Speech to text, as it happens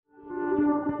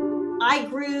I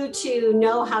grew to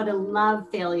know how to love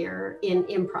failure in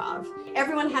improv.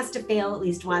 Everyone has to fail at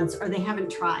least once, or they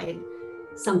haven't tried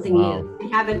something new. They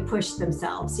haven't pushed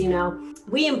themselves, you know.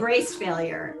 We embraced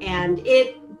failure, and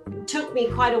it took me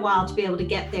quite a while to be able to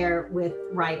get there with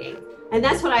writing. And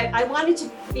that's what I wanted to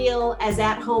feel as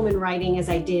at home in writing as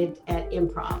I did at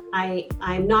improv.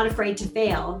 I'm not afraid to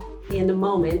fail in the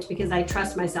moment because I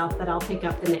trust myself that I'll pick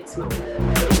up the next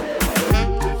moment.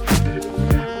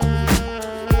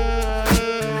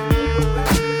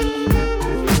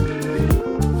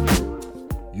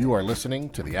 You are listening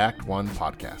to the Act One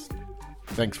podcast.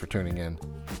 Thanks for tuning in.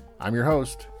 I'm your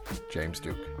host, James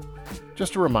Duke.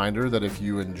 Just a reminder that if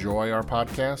you enjoy our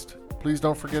podcast, please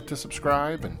don't forget to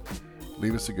subscribe and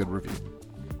leave us a good review.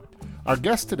 Our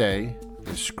guest today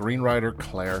is screenwriter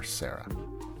Claire Serra.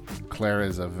 Claire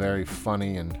is a very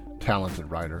funny and talented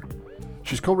writer.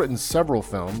 She's co-written several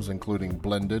films, including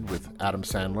Blended with Adam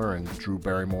Sandler and Drew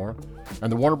Barrymore,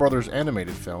 and the Warner Brothers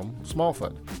animated film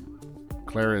Smallfoot.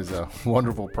 Claire is a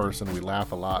wonderful person. We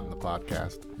laugh a lot in the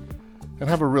podcast and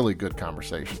have a really good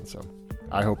conversation, so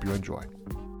I hope you enjoy.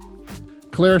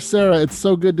 Claire Serra, it's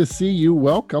so good to see you.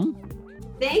 Welcome.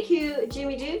 Thank you,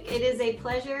 Jimmy Duke. It is a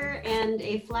pleasure and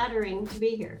a flattering to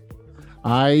be here.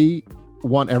 I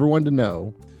want everyone to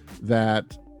know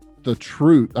that the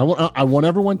truth, I want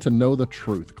everyone to know the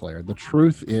truth, Claire. The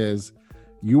truth is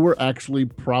you were actually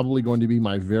probably going to be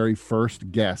my very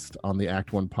first guest on the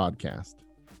Act One podcast.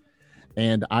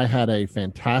 And I had a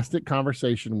fantastic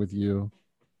conversation with you,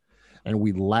 and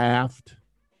we laughed.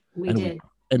 We did.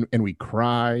 And we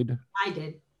cried. I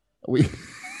did.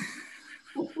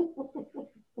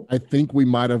 I think we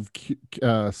might have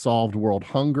solved world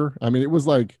hunger. I mean, it was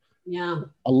like a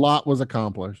lot was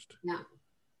accomplished. Yeah.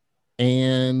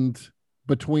 And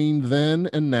between then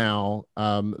and now,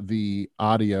 the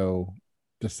audio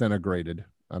disintegrated.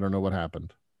 I don't know what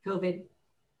happened. COVID.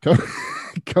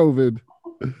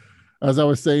 As I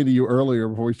was saying to you earlier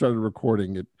before we started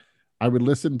recording it, I would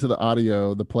listen to the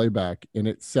audio, the playback, and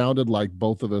it sounded like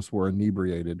both of us were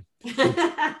inebriated.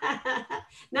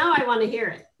 Now I want to hear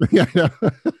it. Yeah.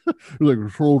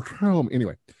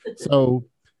 Anyway, so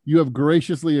you have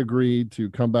graciously agreed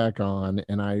to come back on,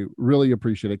 and I really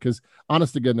appreciate it because,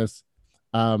 honest to goodness,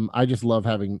 I just love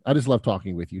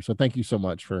talking with you. So thank you so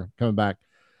much for coming back.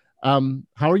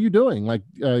 How are you doing? Like,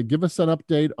 give us an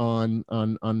update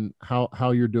on how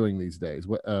you're doing these days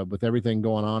with everything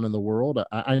going on in the world.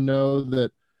 I know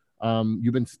that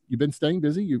you've been staying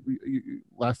busy. You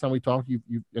last time we talked,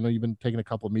 you've been taking a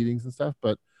couple of meetings and stuff.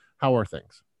 But how are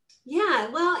things? Yeah,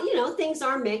 well, things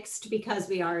are mixed because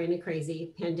we are in a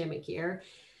crazy pandemic year.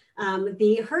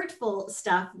 The hurtful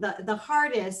stuff, the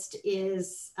hardest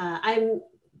is I'm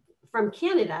from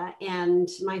Canada, and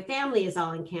my family is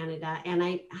all in Canada. And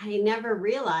I never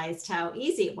realized how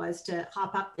easy it was to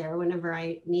hop up there whenever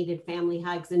I needed family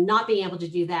hugs, and not being able to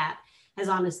do that has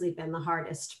honestly been the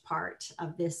hardest part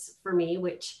of this for me,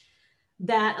 which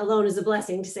that alone is a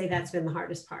blessing to say that's been the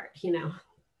hardest part,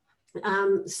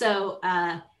 So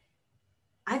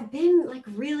I've been like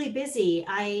really busy.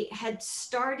 I had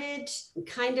started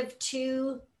kind of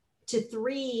 2 to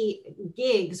 3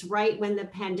 gigs right when the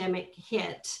pandemic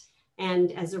hit.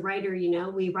 And as a writer,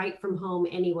 we write from home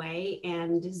anyway,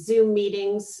 and Zoom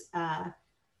meetings,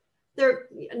 they're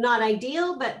not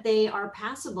ideal, but they are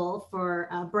passable for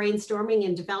brainstorming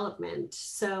and development.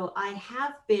 So I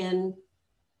have been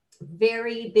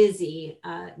very busy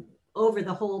over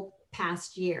the whole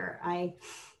past year. I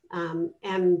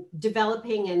am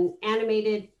developing an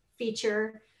animated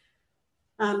feature.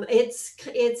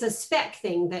 It's a spec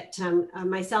thing that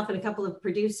myself and a couple of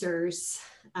producers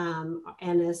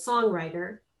and a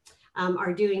songwriter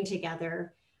are doing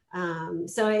together.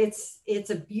 So it's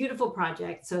a beautiful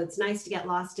project. So it's nice to get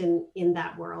lost in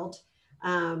that world.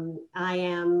 I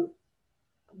am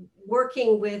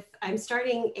I'm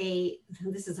starting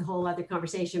this is a whole other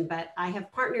conversation, but I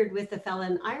have partnered with a fella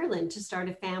in Ireland to start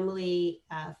a family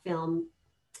film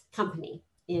company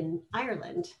in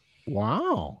Ireland.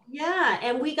 Wow. Yeah.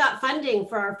 And we got funding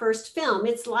for our first film.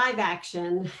 It's live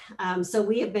action. So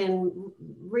we have been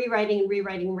rewriting,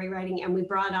 and we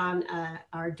brought on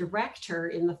our director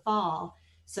in the fall.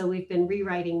 So we've been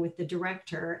rewriting with the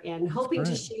director and hoping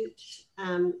to shoot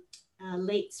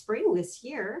late spring this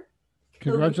year.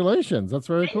 Congratulations. That's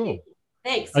very cool.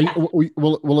 Thanks.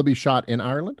 Will it be shot in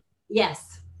Ireland?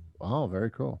 Yes. Wow. Very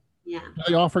cool. Yeah. Do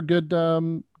they offer good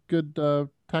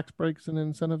tax breaks and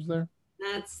incentives there?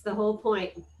 That's the whole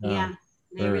point. Yeah,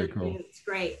 they really cool. Do. It's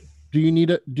great. Do you need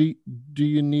a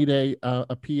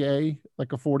PA,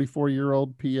 like a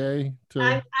 44-year-old PA?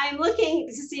 I'm looking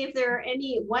to see if there are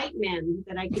any white men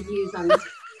that I could use on this.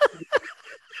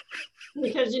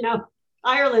 because,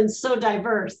 Ireland's so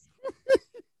diverse.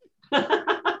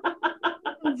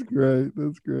 That's great.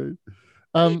 That's great.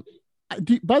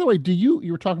 By the way,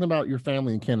 you were talking about your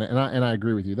family in Canada, and I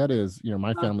agree with you. That is,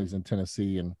 my family's in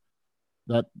Tennessee, and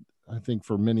that I think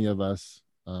for many of us,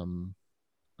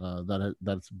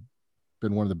 that's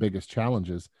been one of the biggest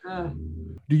challenges.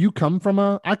 Do you come from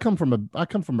I come from a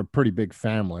pretty big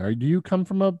family. Do you come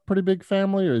from a pretty big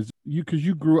family, or because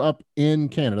you grew up in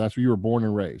Canada? That's where you were born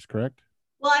and raised, correct?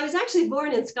 Well, I was actually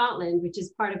born in Scotland, which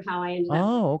is part of how I ended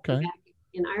up back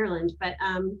in Ireland. But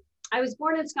I was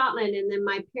born in Scotland, and then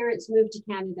my parents moved to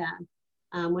Canada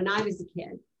when I was a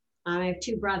kid. I have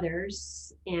two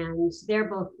brothers, and they're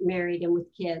both married and with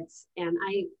kids. And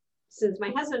since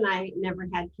my husband and I never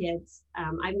had kids,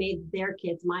 I made their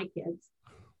kids my kids.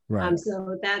 Right.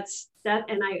 So that's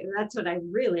what I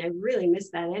really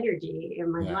miss that energy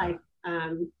in my life.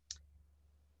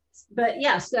 But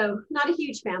yeah, so not a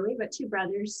huge family, but two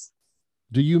brothers.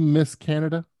 Do you miss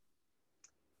Canada?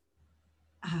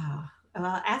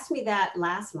 Asked me that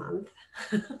last month.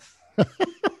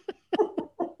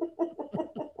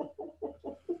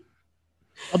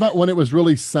 About when it was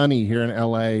really sunny here in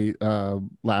LA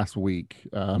last week.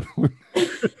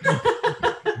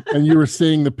 And you were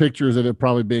seeing the pictures of it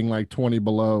probably being like 20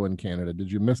 below in Canada.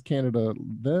 Did you miss Canada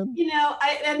then?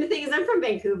 And the thing is, I'm from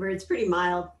Vancouver. It's pretty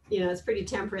mild. It's pretty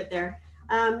temperate there.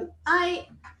 I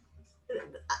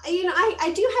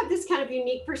do have this kind of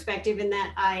unique perspective in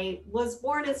that I was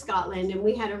born in Scotland, and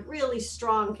we had a really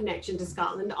strong connection to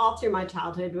Scotland all through my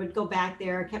childhood. Would go back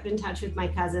there, kept in touch with my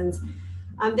cousins.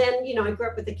 Then, I grew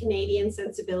up with the Canadian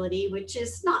sensibility, which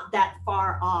is not that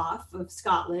far off of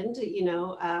Scotland,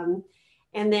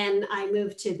 and then I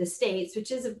moved to the States,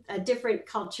 which is a different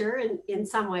culture in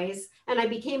some ways. And I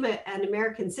became an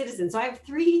American citizen. So I have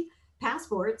 3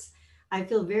 passports. I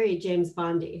feel very James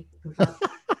Bondy about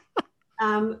that.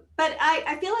 But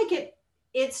I feel like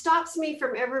it stops me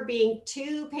from ever being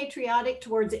too patriotic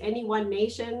towards any one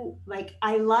nation. Like,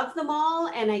 I love them all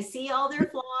and I see all their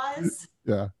flaws.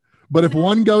 Yeah. But if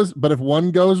one goes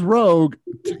rogue,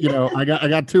 I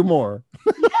got 2 more.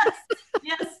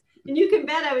 Yes. And you can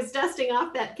bet I was dusting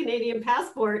off that Canadian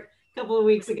passport a couple of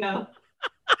weeks ago.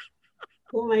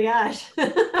 Oh my gosh.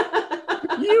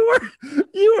 You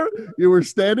were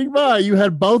standing by. You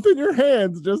had both in your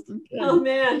hands just in case. Oh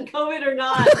man, COVID or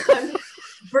not, I'm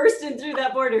bursting through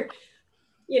that border.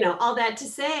 All that to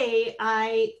say,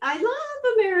 I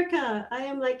love America. I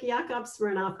am like Jakob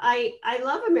Smirnoff. I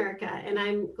love America, and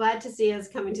I'm glad to see us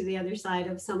coming to the other side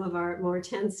of some of our more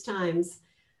tense times.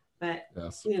 But,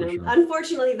 sure.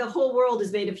 Unfortunately, the whole world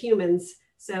is made of humans.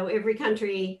 So every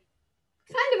country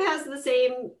kind of has the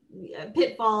same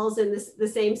pitfalls and the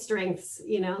same strengths.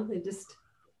 They just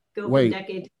go from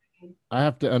decade to decade. I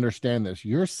have to understand this.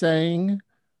 You're saying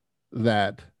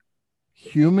that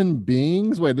human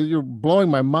beings, you're blowing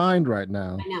my mind right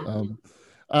now.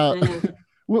 I know.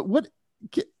 What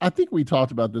I think we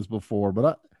talked about this before,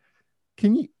 but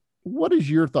what is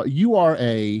your thought? You are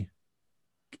a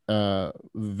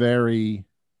very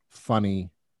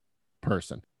funny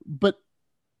person, but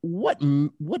what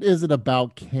is it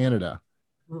about Canada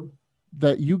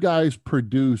that you guys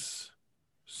produce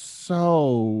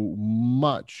so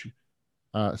much,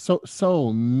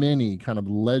 so many kind of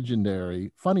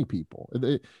legendary funny people?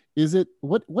 Is it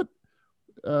what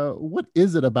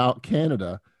is it about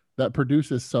Canada that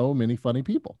produces so many funny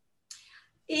people?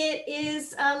 It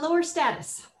is lower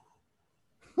status.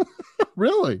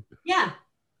 Really? Yeah.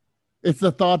 It's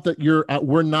the thought that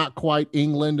we're not quite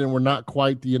England and we're not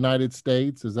quite the United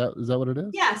States. Is that what it is?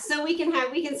 Yeah. So we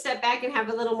can step back and have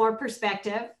a little more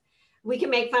perspective. We can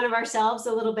make fun of ourselves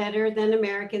a little better than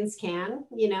Americans can,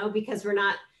 because we're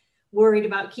not worried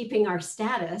about keeping our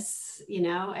status,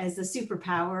 as the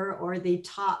superpower or the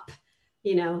top,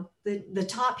 the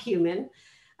top human.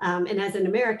 And as an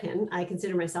American, I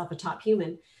consider myself a top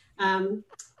human.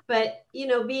 But,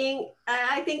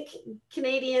 I think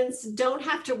Canadians don't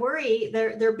have to worry.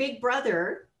 Their big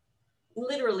brother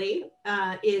literally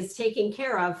is taking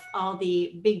care of all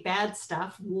the big bad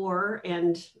stuff, war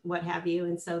and what have you.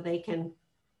 And so they can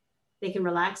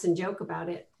relax and joke about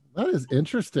it. That is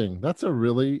interesting. That's a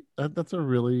really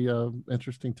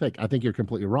interesting take. I think you're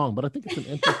completely wrong, but I think it's an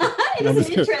interesting. It is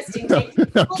an interesting take.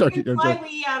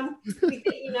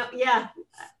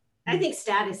 I think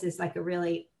status is like a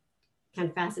really kind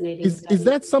of fascinating. Is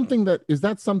that something that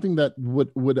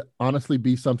would honestly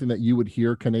be something that you would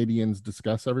hear Canadians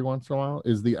discuss every once in a while?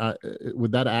 Is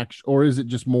would that act, or is it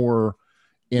just more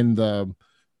in the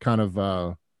kind of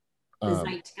the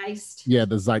zeitgeist? Yeah,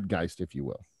 the zeitgeist, if you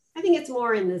will. I think it's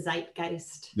more in the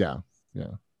zeitgeist. Yeah.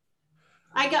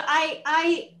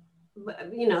 I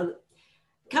you know,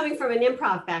 coming from an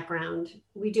improv background,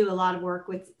 we do a lot of work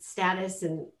with status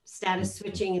and status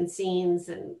switching and scenes,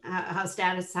 and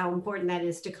how important that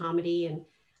is to comedy. And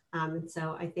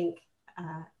so I think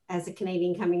as a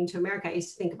Canadian coming into America, I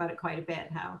used to think about it quite a bit,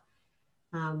 how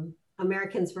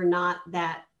Americans were not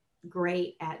that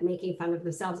great at making fun of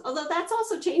themselves, although that's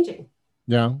also changing.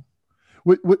 Yeah.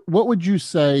 What would you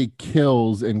say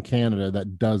kills in Canada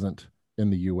that doesn't in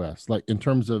the US? Like in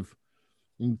terms of,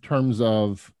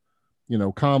 you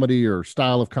know, comedy or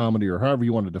style of comedy or however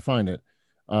you want to define it,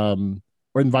 or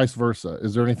and vice versa.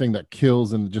 Is there anything that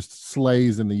kills and just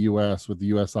slays in the US with the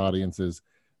US audiences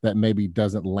that maybe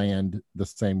doesn't land the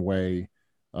same way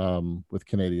with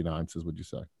Canadian audiences, would you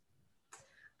say?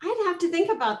 I'd have to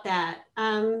think about that.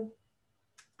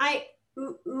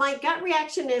 My gut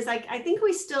reaction is like, I think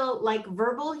we still like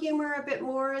verbal humor a bit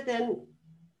more than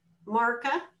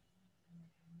Marca.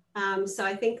 So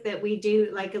I think that we do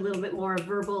like a little bit more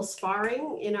verbal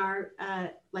sparring in our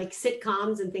like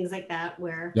sitcoms and things like that,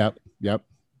 where Yep.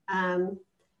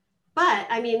 But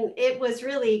I mean, it was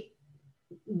really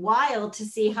wild to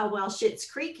see how well Schitt's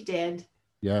Creek did.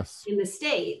 Yes. In the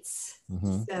States.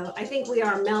 Mm-hmm. So I think we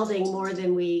are melding more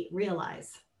than we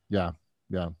realize. Yeah.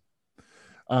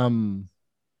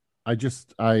 I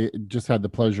just had the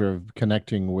pleasure of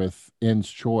connecting with Ins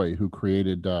Choi, who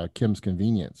created Kim's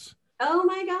Convenience. Oh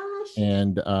my gosh!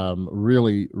 And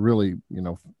really, you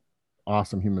know,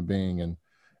 awesome human being,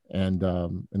 and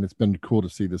it's been cool to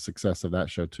see the success of that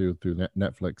show too through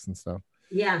Netflix and stuff.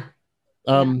 Yeah.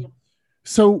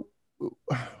 So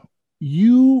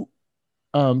you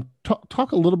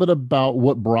talk a little bit about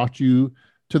what brought you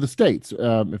to the States.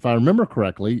 If I remember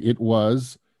correctly, it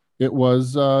was your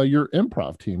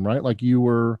improv team, right? Like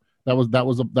that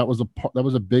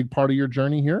was a big part of your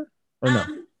journey here, or no?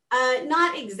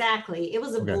 Not exactly. It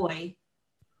was a boy.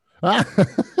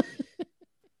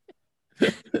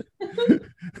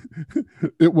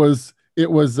 It was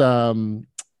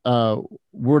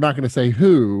we're not going to say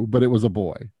who, but it was a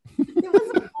boy. It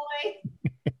was a boy.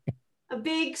 A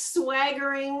big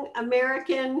swaggering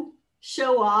American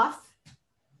show off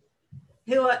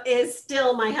who is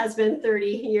still my husband 30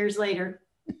 years later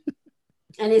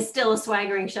and is still a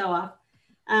swaggering show off.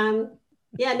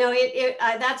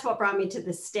 That's what brought me to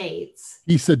the States.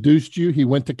 He seduced you. He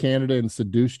went to Canada and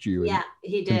seduced you. Yeah,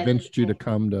 he did. Convinced you to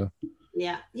come to.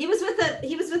 Yeah, he was with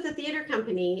a theater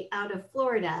company out of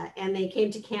Florida, and they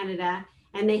came to Canada,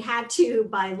 and they had to,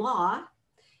 by law,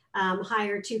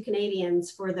 hire 2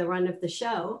 Canadians for the run of the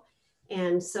show.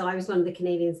 And so I was one of the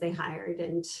Canadians they hired,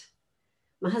 and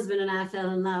my husband and I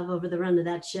fell in love over the run of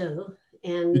that show.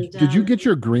 And did you get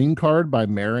your green card by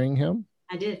marrying him?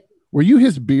 I did. Were you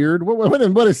his beard? Wait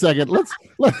a second. Let's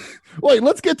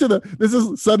get to this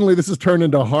is turned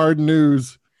into hard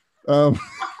news.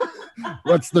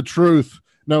 What's the truth?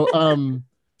 No.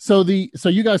 So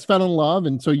you guys fell in love,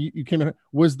 and so you came.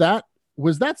 Was that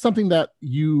something that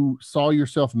you saw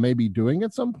yourself maybe doing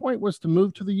at some point? Was to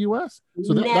move to the U.S.?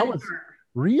 So that was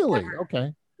really Never.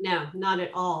 Okay. No, not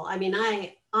at all. I mean,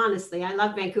 I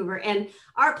love Vancouver, and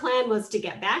our plan was to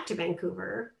get back to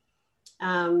Vancouver.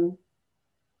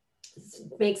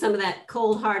 Make some of that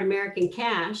cold hard American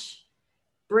cash,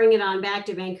 bring it on back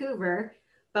to Vancouver.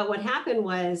 But what happened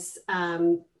was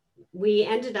we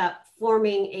ended up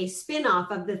forming a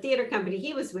spin-off of the theater company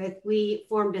he was with. We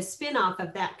formed a spin-off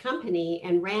of that company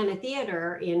and ran a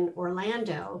theater in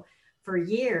Orlando for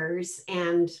years.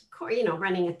 And, you know,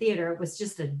 running a theater was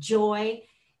just a joy.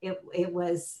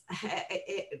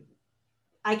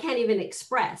 I can't even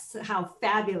express how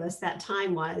fabulous that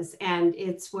time was. And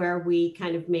it's where we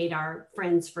kind of made our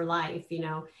friends for life, you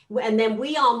know. And then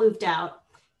we all moved out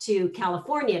to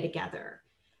California together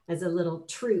as a little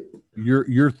troupe.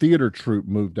 Your theater troupe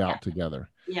moved out together.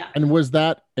 Yeah. And was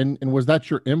that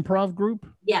your improv group?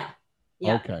 Yeah.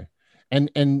 Yeah. Okay.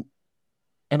 And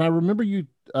I remember you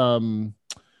telling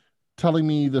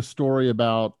me the story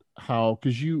about how,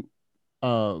 because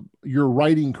your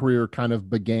writing career kind of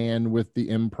began with the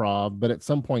improv, but at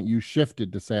some point you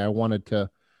shifted to say, I wanted to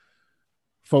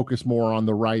focus more on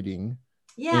the writing.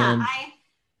 Yeah, and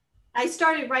I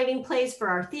started writing plays for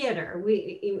our theater.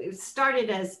 We started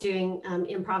as doing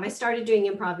improv. I started doing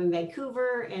improv in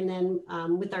Vancouver, and then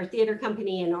with our theater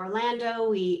company in Orlando,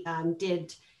 we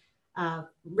did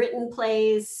written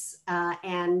plays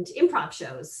and improv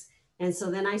shows. And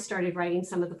so then I started writing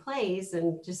some of the plays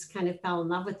and just kind of fell in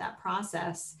love with that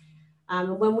process.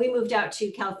 When we moved out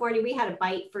to California, we had a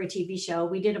bite for a TV show.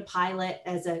 We did a pilot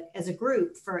as a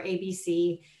group for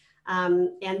ABC.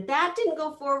 And that didn't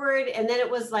go forward. And then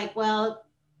it was like, well,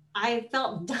 I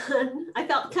felt done. I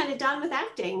felt kind of done with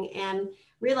acting and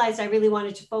realized I really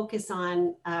wanted to focus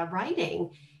on writing.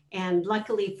 And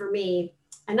luckily for me,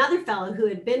 another fellow who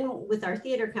had been with our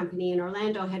theater company in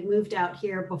Orlando had moved out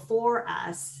here before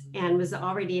us and was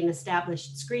already an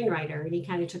established screenwriter, and he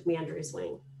kind of took me under his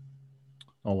wing.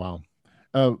 Oh, wow.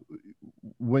 Uh,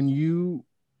 when you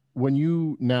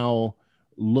now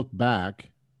look back,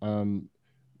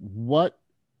 what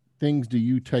things do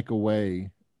you take away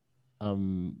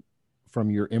from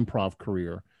your improv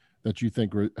career that you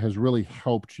think has really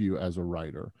helped you as a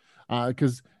writer?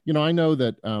 Because, I know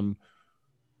that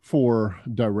for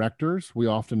directors, we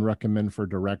often recommend for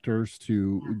directors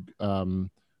to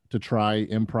try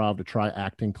improv, to try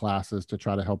acting classes, to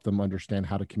try to help them understand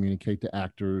how to communicate to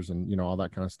actors and, all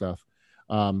that kind of stuff.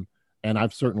 And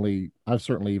I've certainly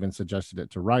even suggested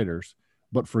it to writers.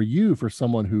 But for you, for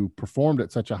someone who performed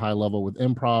at such a high level with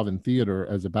improv and theater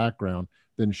as a background,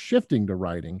 then shifting to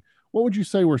writing, what would you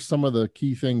say were some of the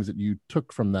key things that you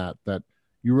took from that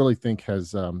you really think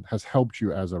has helped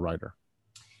you as a writer?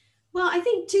 Well, I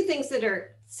think two things that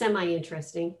are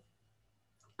semi-interesting.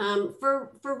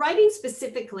 For writing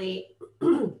specifically,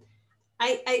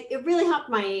 it really helped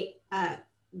my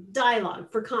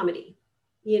dialogue for comedy,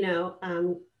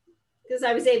 because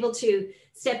I was able to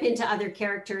step into other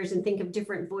characters and think of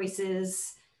different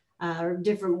voices, or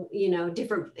different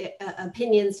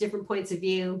opinions, different points of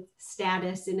view,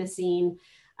 status in a scene,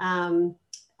 and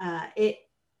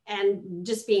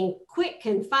just being quick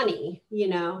and funny,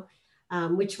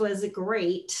 which was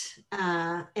great.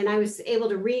 And I was able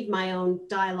to read my own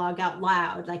dialogue out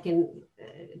loud,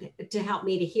 to help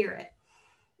me to hear it.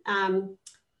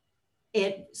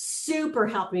 It super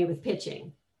helped me with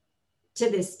pitching. To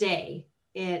this day,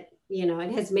 it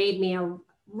has made me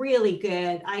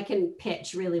I can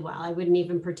pitch really well. I wouldn't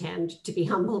even pretend to be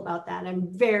humble about that. I'm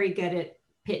very good at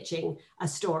pitching a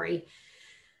story.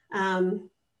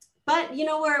 But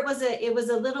where it was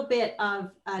a little bit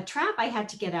of a trap I had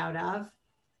to get out of,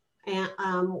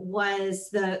 was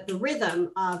the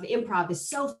rhythm of improv is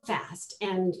so fast.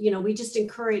 And, we just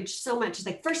encourage so much. It's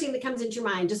like first thing that comes into your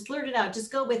mind, just blurt it out,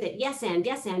 just go with it. Yes, and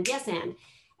yes, and yes, and.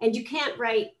 And you can't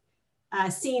write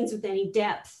scenes with any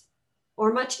depth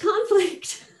or much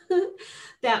conflict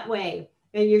that way.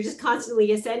 And you're just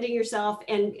constantly ascending yourself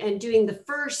and doing the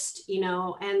first,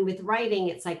 and with writing,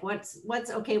 it's like, what's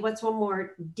okay, what's one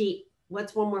more deep,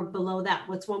 what's one more below that,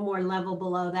 what's one more level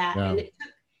below that. Yeah. And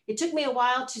it took me a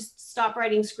while to stop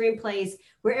writing screenplays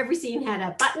where every scene had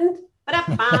a button,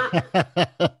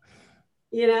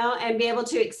 and be able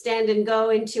to extend and go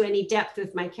into any depth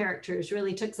with my characters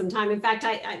really took some time. In fact,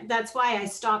 I that's why I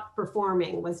stopped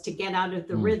performing, was to get out of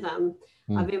the rhythm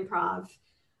of improv,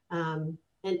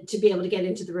 and to be able to get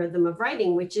into the rhythm of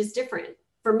writing, which is different.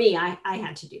 For me, I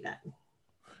had to do that.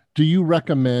 Do you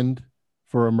recommend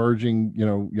for emerging,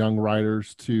 young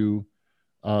writers to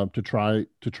try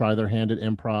their hand at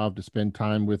improv, to spend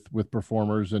time with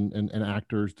performers and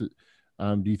actors? Do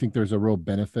you think there's a real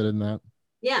benefit in that?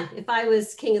 Yeah, if I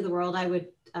was king of the world, I would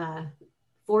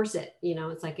force it.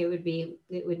 It's like it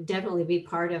would definitely be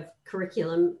part of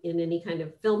curriculum in any kind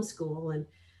of film school. And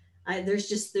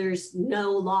there's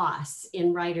no loss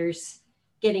in writers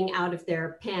getting out of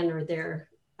their pen or their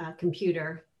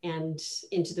computer and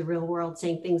into the real world,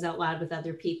 saying things out loud with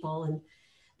other people. And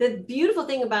the beautiful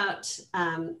thing about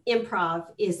improv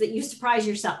is that you surprise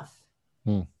yourself,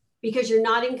 because you're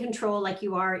not in control like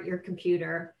you are at your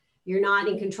computer. You're not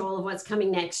in control of what's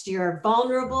coming next. You're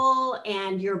vulnerable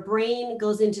and your brain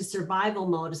goes into survival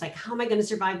mode. It's like, how am I going to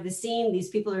survive the scene? These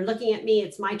people are looking at me.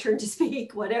 It's my turn to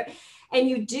speak, whatever. And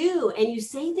you do, and you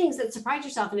say things that surprise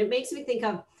yourself. And it makes me think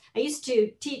of, I used to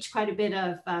teach quite a bit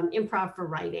of improv for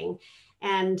writing.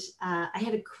 And I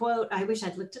had a quote, I wish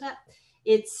I'd looked it up.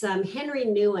 It's Henry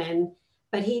Nouwen,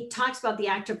 but he talks about the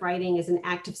act of writing as an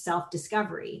act of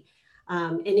self-discovery.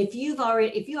 And if you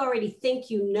already think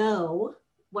you know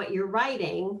what you're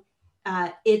writing,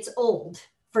 it's old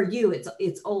for you.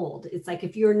 It's old. It's like,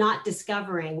 if you're not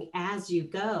discovering as you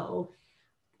go,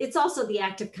 it's also the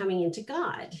act of coming into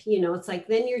God. It's like,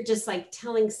 then you're just like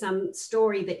telling some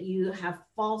story that you have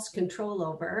false control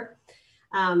over.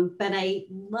 But I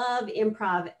love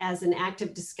improv as an act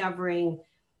of discovering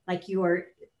like your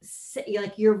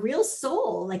real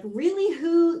soul, like really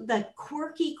who the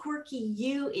quirky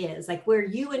you is, like where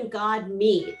you and God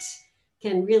meet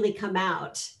can really come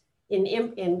out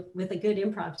in with a good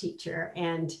improv teacher.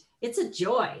 And it's a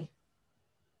joy.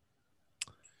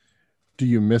 Do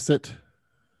you miss it?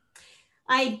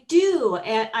 I do.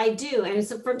 And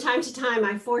so from time to time,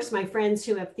 I force my friends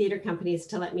who have theater companies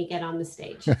to let me get on the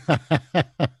stage.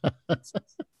 It's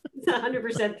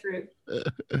 100% true.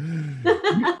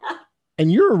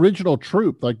 And your original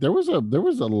troupe, like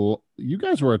you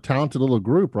guys were a talented little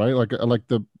group, right? Like a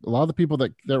lot of the people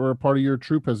that were a part of your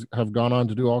troupe have gone on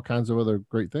to do all kinds of other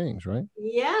great things, right?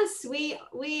 Yes, we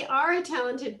are a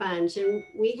talented bunch, and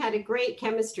we had a great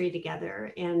chemistry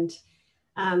together. And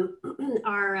um,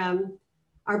 our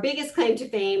our biggest claim to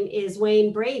fame is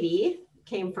Wayne Brady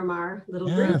came from our little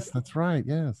group, Yes, that's right.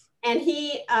 Yes. and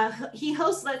he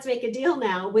hosts Let's Make a Deal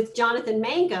now with Jonathan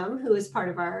Mangum, who is part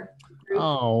of our group,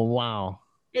 Oh, wow.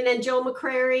 and then Joe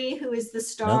McCrary, who is the Yep.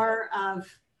 star of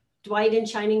Dwight in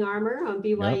Shining Armor on Yep.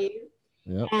 BYU.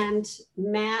 Yep. And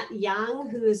Matt Young,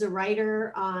 who is a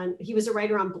writer on, he was a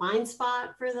writer on Blind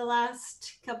Spot for the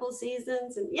last couple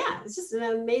seasons. And yeah, it's just an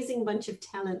amazing bunch of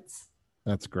talents.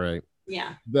 That's great.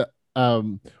 Yeah. The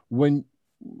when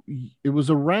it was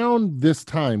around this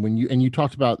time when you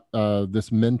talked about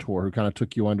this mentor who kind of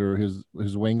took you under his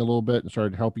wing a little bit and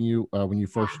started helping you when you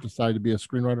first decided to be a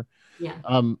screenwriter. Yeah.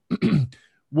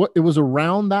 What it was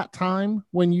around that time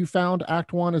when you found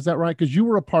Act One, is that right? Because you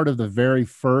were a part of the very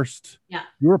first. Yeah.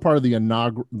 You were part of the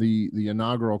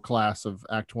inaugural class of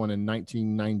Act One in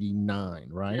 1999,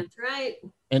 right? That's right.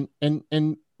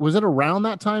 And was it around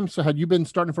that time? So had you been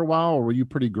starting for a while, or were you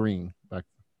pretty green back?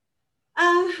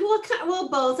 Well,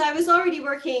 both. I was already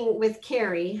working with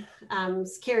Carrie.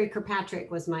 Carrie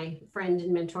Kirkpatrick was my friend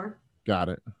and mentor. Got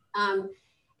it.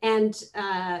 And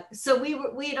so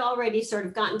we had already sort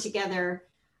of gotten together,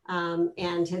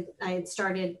 and I had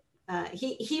started.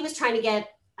 He was trying to get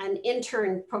an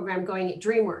intern program going at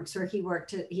DreamWorks, where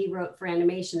he wrote for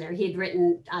animation there. He had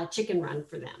written Chicken Run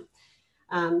for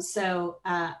them. So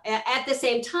at the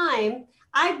same time,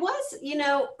 I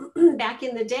was, back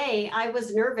in the day, I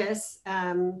was nervous.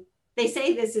 They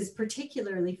say this is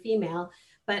particularly female,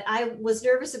 but I was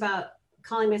nervous about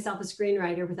calling myself a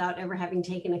screenwriter without ever having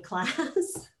taken a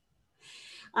class.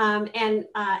 And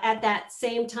at that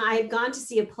same time, I had gone to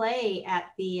see a play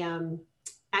at the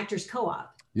Actors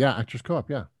Co-op. Yeah, Actors Co-op,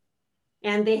 yeah.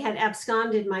 And they had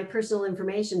absconded my personal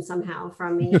information somehow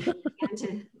from me and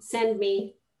to send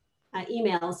me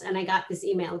emails. And I got this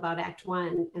email about Act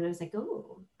One. And I was like,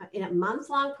 oh, in a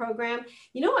month-long program.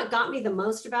 You know what got me the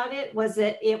most about it was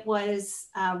that it was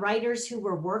writers who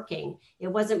were working. It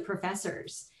wasn't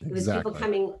professors. It was people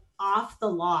coming off the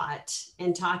lot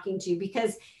and talking to you,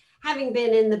 because having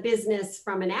been in the business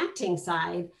from an acting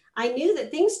side, I knew that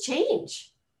things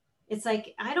change. It's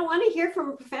like, I don't want to hear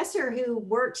from a professor who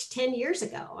worked 10 years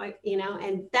ago,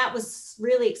 and that was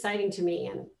really exciting to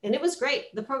me. And it was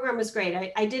great. The program was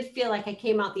great. I did feel like I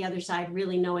came out the other side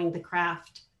really knowing the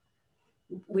craft,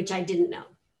 which I didn't know.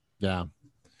 Yeah.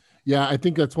 Yeah. I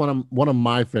think that's one of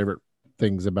my favorite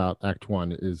things about Act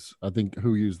One is, I think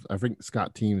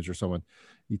Scott Teems or someone,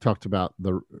 he talked about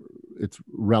it's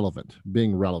relevant,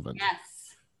 being relevant.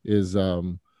 Yes. Is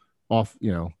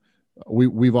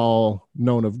we've all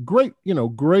known of great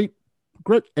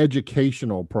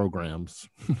educational programs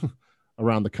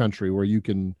around the country where you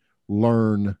can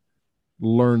learn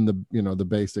the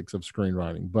basics of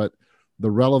screenwriting, but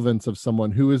the relevance of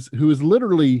someone who is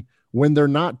literally, when they're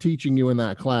not teaching you in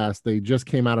that class, they just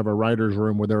came out of a writer's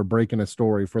room where they're breaking a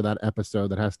story for that episode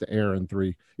that has to air in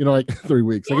 3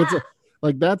 weeks. Yeah.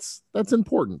 That's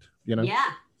important,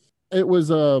 Yeah. It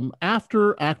was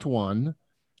after Act One,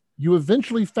 you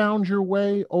eventually found your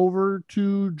way over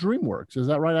to DreamWorks. Is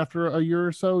that right? After a year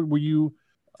or so, were you?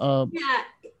 Yeah,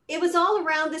 it was all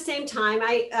around the same time.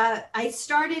 I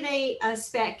started a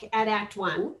spec at Act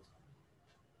One,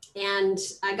 and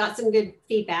I got some good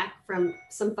feedback from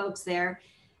some folks there.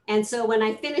 And so when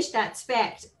I finished that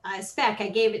spec,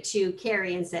 I gave it to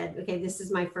Carrie and said, okay, this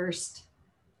is my first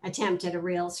attempt at a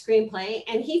real screenplay.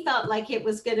 And he felt like it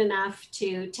was good enough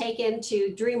to take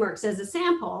into DreamWorks as a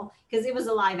sample, because it was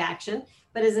a live action,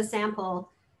 but as a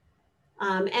sample.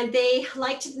 And they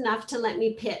liked it enough to let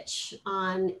me pitch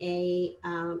on a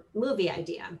movie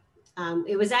idea.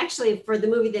 It was actually for the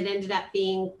movie that ended up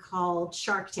being called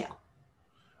Shark Tale.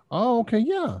 Oh, okay.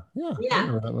 Yeah.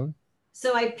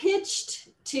 So I pitched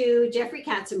to Jeffrey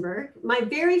Katzenberg, my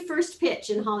very first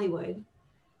pitch in Hollywood.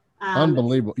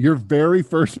 Unbelievable. Your very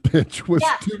first pitch was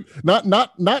not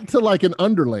to like an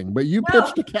underling, but you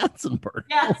pitched to Katzenberg.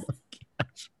 Yes. Oh,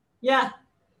 yeah.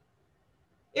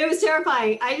 It was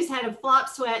terrifying. I just had a flop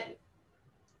sweat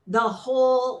the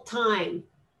whole time.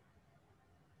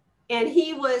 And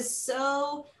he was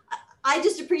I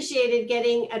just appreciated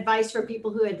getting advice from people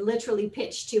who had literally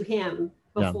pitched to him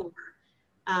before.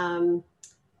 Yeah.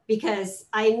 Because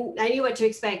I knew what to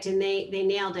expect, and they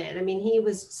nailed it. I mean, he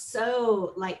was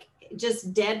so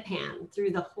just deadpan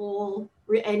through the whole,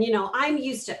 and I'm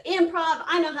used to improv.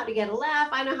 I know how to get a laugh.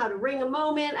 I know how to ring a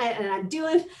moment, and I'm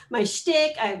doing my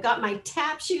shtick. I've got my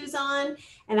tap shoes on,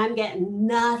 and I'm getting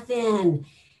nothing.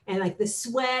 And like the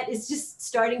sweat is just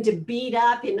starting to bead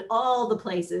up in all the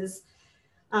places.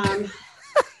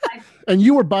 And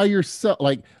you were by yourself,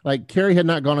 like Carrie had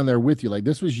not gone in there with you. Like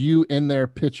this was you in there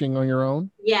pitching on your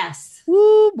own. Yes.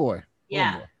 Woo boy.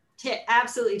 Yeah. Oh, boy.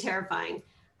 Absolutely terrifying.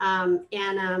 And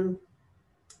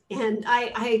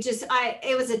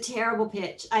it was a terrible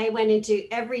pitch. I went into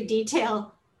every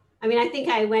detail. I mean, I think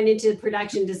I went into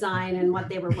production design and what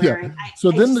they were wearing.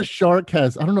 Yeah. The shark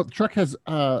has, I don't know, the shark has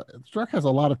a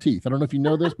lot of teeth. I don't know if you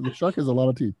know this, but the shark has a lot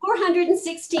of teeth.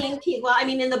 416 teeth. Well, I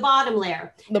mean, in the bottom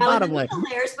layer. In the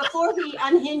layers before he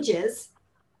unhinges.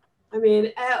 I mean,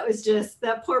 it was just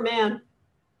that poor man.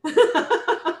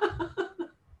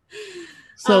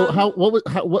 So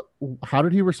how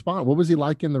did he respond? What was he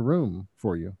like in the room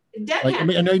for you? Deadpan. Like, I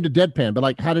mean, I know you did deadpan, but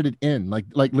like, how did it end? Like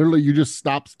literally you just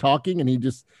stopped talking and he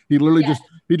literally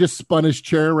just spun his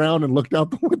chair around and looked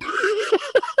out the window.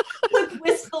 Looked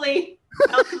wistfully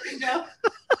out the window.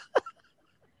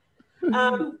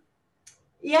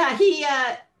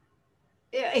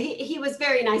 He was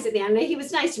very nice at the end. He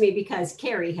was nice to me because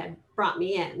Carrie had brought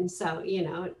me in. So,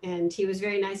 and he was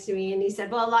very nice to me. And he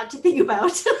said, well, a lot to think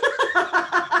about.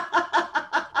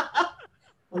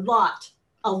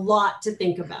 A lot to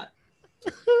think about.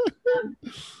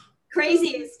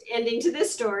 Craziest ending to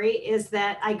this story is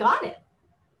that I got it.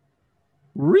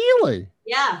 Really?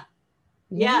 Yeah.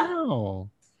 Wow.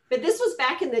 But this was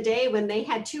back in the day when they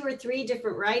had 2 or 3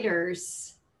 different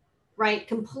writers write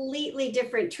completely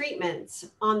different treatments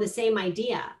on the same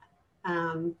idea.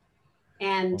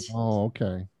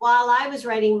 Okay. While I was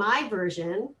writing my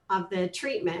version of the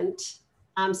treatment,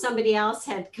 somebody else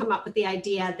had come up with the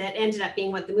idea that ended up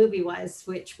being what the movie was,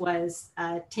 which was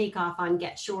Takeoff on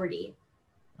Get Shorty.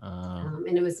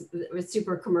 And it was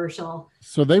super commercial.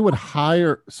 So they would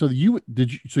hire. So you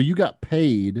got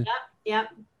paid. Yep.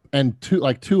 And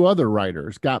two other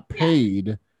writers got paid.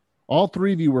 Yeah. All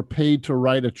 3 of you were paid to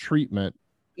write a treatment.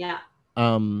 Yeah.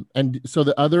 And so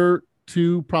the other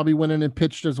 2 probably went in and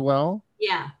pitched as well.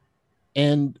 Yeah.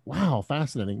 And wow,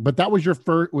 fascinating. But that was your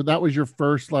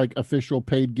first like official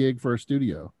paid gig for a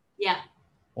studio. Yeah.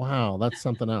 Wow, that's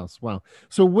something else. Wow.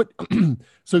 So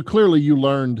so clearly you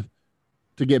learned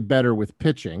to get better with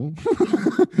pitching,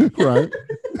 right?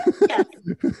 Yes.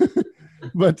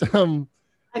 But I found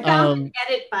the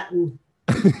edit button.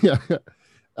 Yeah.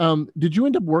 Did you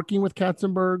end up working with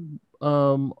Katzenberg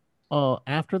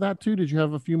after that too? Did you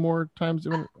have a few more times?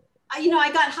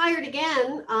 I got hired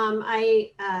again.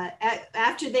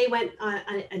 After they went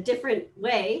a different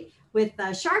way with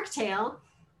Shark Tale,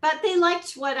 but they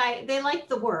liked they liked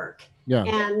the work. Yeah.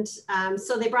 And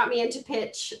so they brought me in to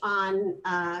pitch on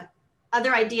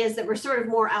other ideas that were sort of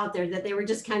more out there that they were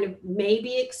just kind of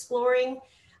maybe exploring.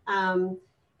 So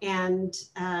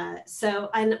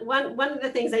one of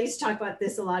the things I used to talk about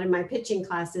this a lot in my pitching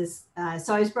classes.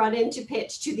 So I was brought in to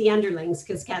pitch to the underlings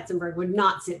because Katzenberg would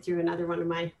not sit through another one of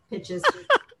my pitches.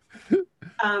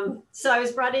 So I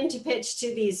was brought in to pitch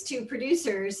to these 2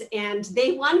 producers, and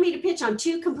they wanted me to pitch on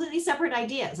 2 completely separate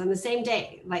ideas on the same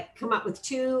day, like come up with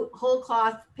 2 whole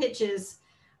cloth pitches.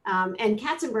 And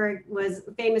Katzenberg was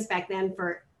famous back then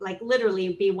for like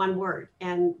literally be one word.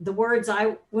 And the words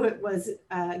I was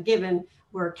given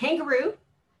were kangaroo.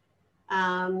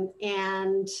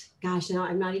 And gosh, no,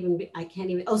 I can't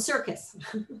even, circus.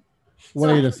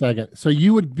 Wait a second. So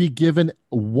you would be given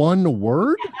one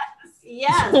word?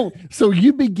 Yes. So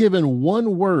you'd be given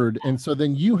one word. And so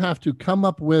then you have to come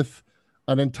up with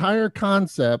an entire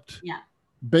concept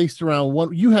based around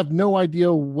one. You have no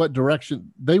idea what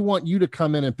direction they want you to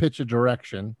come in and pitch a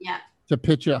direction. Yeah. To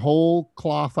pitch a whole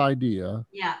cloth idea.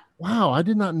 Yeah. Wow, I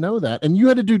did not know that. And you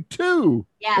had to do 2.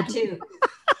 Yeah, 2.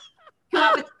 Come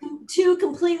up with 2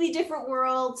 completely different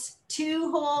worlds,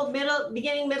 2 whole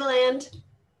beginning, middle, end.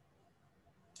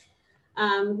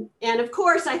 And of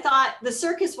course, I thought the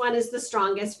circus one is the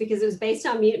strongest because it was based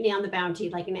on Mutiny on the Bounty,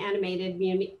 like an animated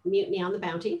Mutiny on the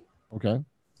Bounty. Okay.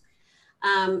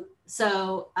 But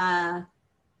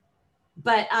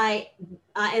and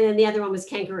then the other one was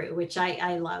Kangaroo, which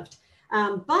I loved.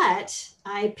 But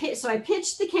I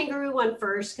pitched the Kangaroo one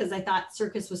first because I thought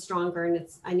circus was stronger and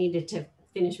I needed to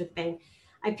finish with bang.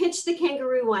 I pitched the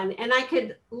Kangaroo one and I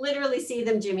could literally see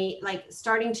them, Jimmy, like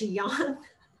starting to yawn.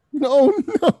 No.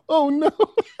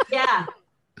 Yeah.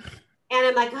 And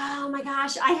I'm like, oh my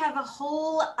gosh, I have a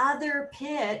whole other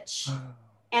pitch.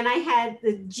 And I had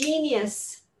the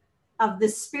genius of the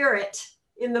spirit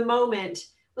in the moment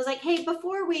was like, hey,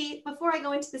 before I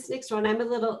go into this next one, I'm a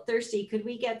little thirsty. Could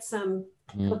we get some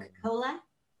Coca-Cola?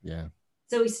 Yeah.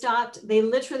 So we stopped. They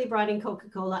literally brought in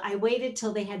Coca-Cola. I waited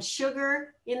till they had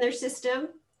sugar in their system,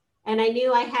 and I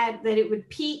knew that it would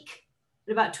peak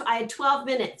at I had 12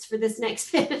 minutes for this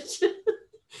next pitch.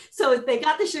 So they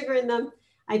got the sugar in them.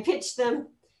 I pitched them,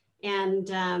 and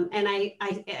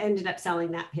I ended up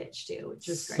selling that pitch too, which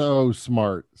was great. So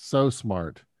smart, so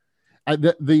smart.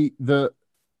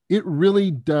 It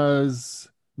really does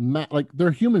like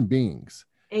they're human beings.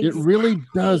 Exactly. It really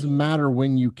does matter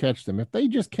when you catch them. If they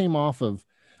just came off of,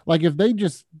 like, if they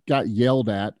just got yelled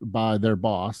at by their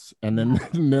boss and then,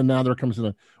 then now they're coming to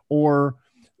the, or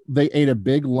they ate a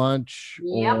big lunch,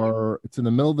 yep, or it's in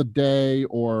the middle of the day,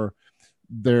 or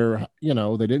they're, they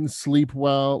didn't sleep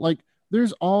well. Like,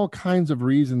 there's all kinds of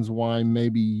reasons why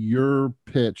maybe your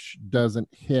pitch doesn't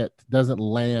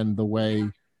land the way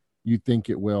you think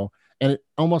it will. And it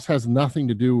almost has nothing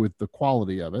to do with the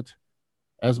quality of it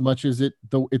as much as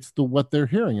it's what they're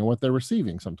hearing and what they're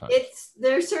receiving sometimes.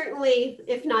 They're certainly,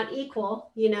 if not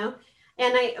equal,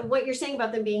 and what you're saying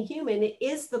about them being human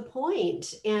is the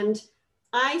point. And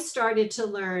I started to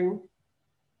learn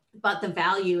about the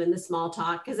value in the small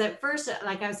talk, because at first,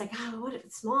 like, I was like, oh,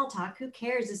 what small talk? Who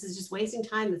cares? This is just wasting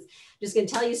time. It's just going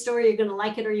to tell you a story. You're going to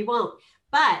like it or you won't.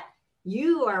 But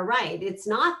you are right. It's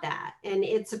not that. And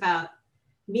it's about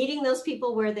meeting those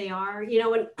people where they are.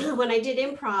 When I did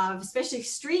improv, especially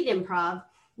street improv,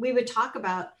 we would talk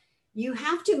about, you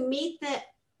have to meet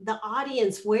the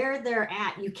audience where they're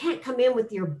at. You can't come in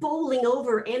with your bowling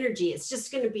over energy. It's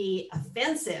just going to be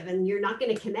offensive and you're not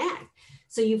going to connect.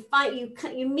 So you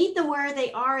meet them where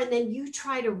they are, and then you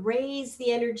try to raise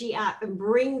the energy up and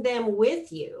bring them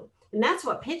with you. And that's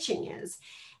what pitching is.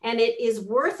 And it is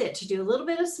worth it to do a little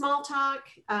bit of small talk,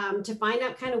 to find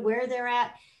out kind of where they're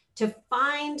at, to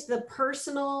find the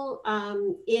personal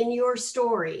in your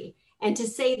story, and to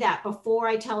say that before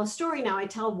I tell a story. Now I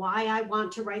tell why I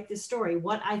want to write this story,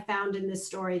 what I found in this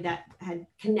story that had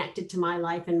connected to my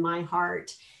life and my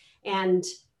heart, and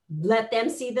let them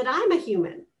see that I'm a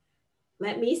human.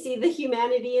 Let me see the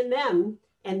humanity in them,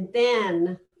 and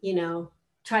then,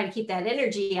 try to keep that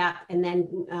energy up, and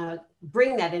then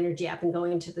bring that energy up and go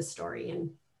into the story.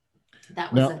 And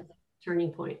that was a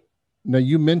turning point. Now,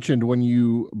 you mentioned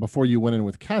before you went in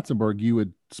with Katzenberg, you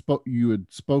had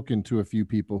spoken to a few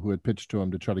people who had pitched to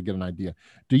him to try to get an idea.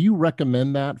 Do you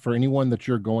recommend that for anyone that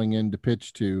you're going in to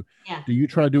pitch to? Yeah. Do you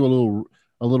try to do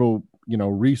a little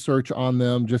research on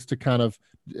them, just to kind of,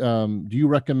 do you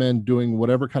recommend doing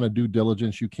whatever kind of due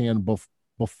diligence you can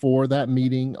before that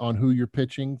meeting on who you're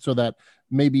pitching, so that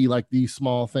maybe like these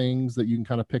small things that you can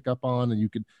kind of pick up on and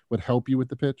would help you with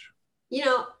the pitch?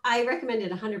 I recommend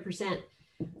it 100%.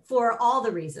 For all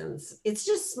the reasons. It's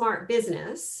just smart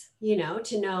business,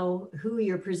 to know who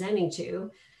you're presenting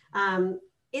to.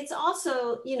 It's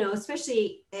also,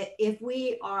 especially if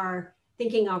we are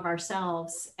thinking of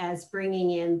ourselves as bringing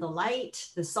in the light,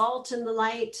 the salt and the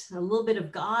light, a little bit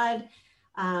of God,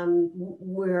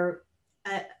 we're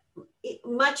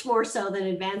much more so than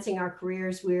advancing our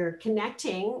careers, we're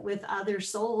connecting with other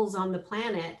souls on the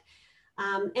planet.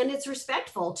 And it's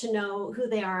respectful to know who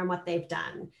they are and what they've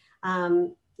done.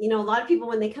 A lot of people,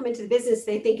 when they come into the business,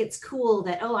 they think it's cool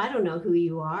that, oh, I don't know who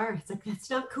you are. It's like, that's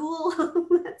not cool.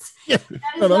 That's the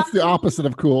cool. Opposite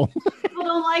of cool. People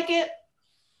don't like it.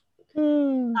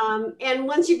 And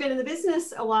once you've been in the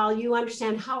business a while, you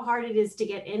understand how hard it is to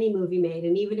get any movie made.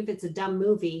 And even if it's a dumb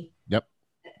movie, yep,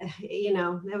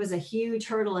 that was a huge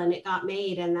hurdle, and it got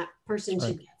made, and that person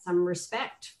should get some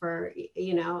respect for,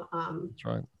 That's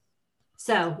right.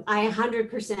 So I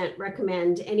 100%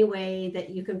 recommend any way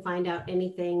that you can find out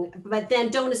anything, but then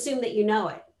don't assume that you know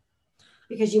it,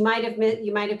 because you might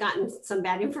have gotten some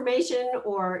bad information,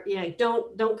 or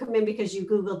don't come in because you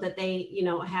Googled that they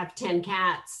have 10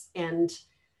 cats, and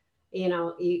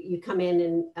you come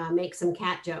in and make some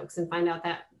cat jokes and find out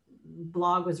that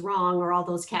blog was wrong, or all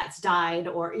those cats died,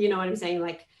 or what I'm saying,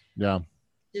 like, yeah,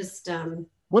 just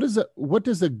what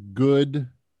does a good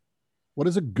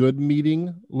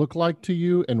meeting look like to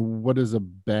you, and what does a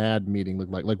bad meeting look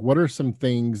like? Like, what are some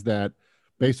things that,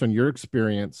 based on your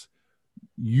experience,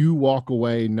 you walk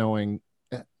away knowing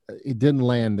it didn't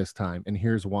land this time, and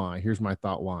here's why, here's my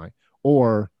thought why,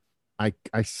 or I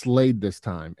slayed this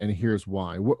time and here's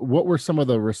why? What were some of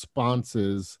the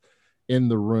responses in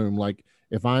the room? Like,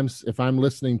 if I'm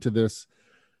listening to this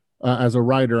as a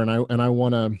writer, and I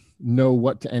want to know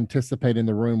what to anticipate in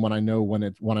the room, when I know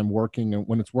when I'm working, and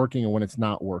when it's working and when it's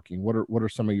not working, what are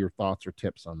some of your thoughts or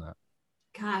tips on that?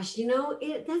 Gosh,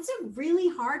 that's a really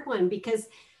hard one, because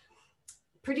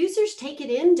producers take it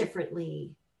in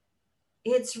differently.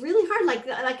 it's really hard.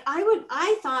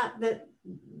 I thought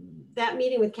that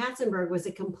meeting with Katzenberg was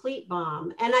a complete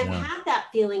bomb. And I've had that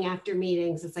feeling after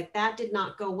meetings. It's like, that did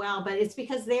not go well, but it's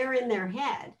because they're in their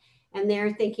head and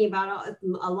they're thinking about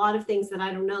a lot of things that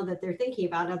I don't know that they're thinking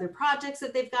about, other projects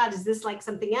that they've got. Is this like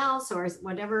something else or is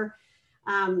whatever?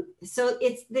 So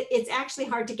it's actually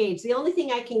hard to gauge. The only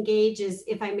thing I can gauge is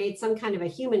if I made some kind of a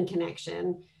human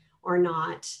connection or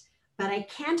not, but I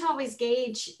can't always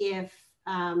gauge if,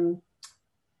 because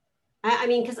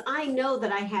I know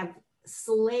that I have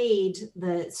slayed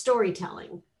the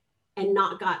storytelling and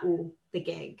not gotten the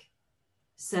gig.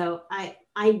 So I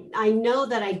know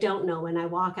that I don't know when I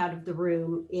walk out of the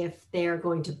room if they're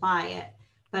going to buy it,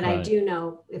 but right. I do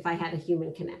know if I had a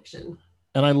human connection.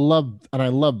 And I love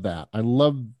that. I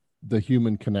love the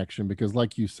human connection because,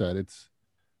 like you said,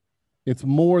 it's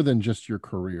more than just your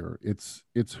career. It's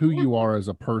who you are as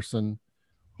a person.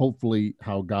 Hopefully,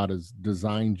 how God has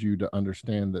designed you to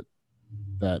understand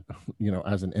that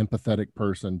as an empathetic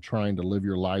person trying to live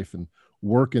your life and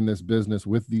work in this business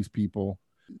with these people.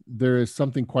 There is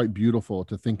something quite beautiful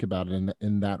to think about it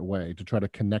in that way, to try to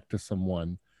connect to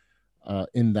someone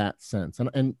in that sense,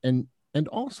 and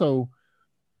also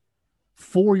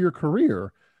for your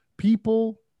career,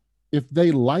 people, if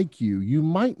they like you, you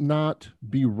might not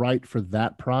be right for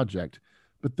that project,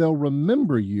 but they'll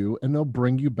remember you and they'll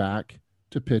bring you back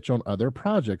to pitch on other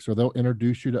projects, or they'll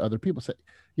introduce you to other people. Say,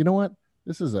 you know what,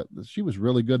 she was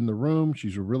really good in the room.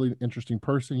 She's a really interesting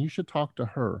person. You should talk to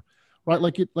her. Right,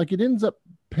 like it ends up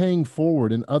paying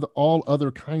forward in all other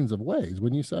kinds of ways,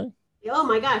 wouldn't you say? Oh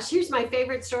my gosh, here's my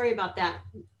favorite story about that.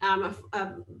 A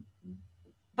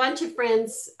bunch of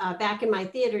friends back in my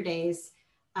theater days,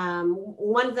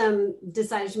 one of them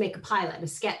decided to make a pilot, a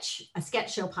sketch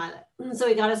show pilot. So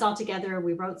he got us all together.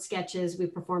 We wrote sketches, we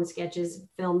performed sketches,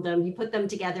 filmed them. He put them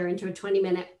together into a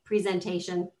 20-minute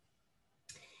presentation,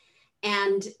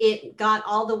 and it got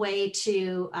all the way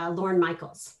to Lorne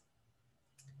Michaels.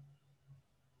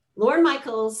 Lorne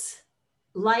Michaels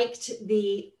liked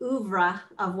the oeuvre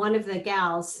of one of the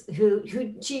gals who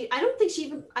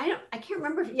I can't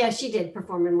remember. Yeah, she did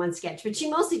perform in one sketch, but she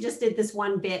mostly just did this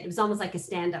one bit. It was almost like a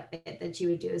stand-up bit that she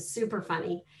would do. It was super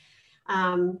funny.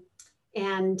 And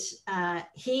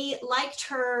he liked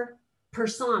her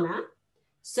persona.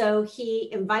 So he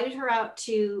invited her out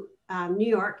to New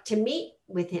York to meet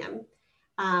with him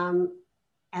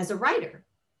as a writer.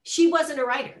 She wasn't a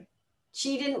writer.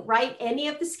 She didn't write any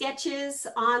of the sketches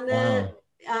on the,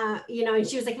 wow. And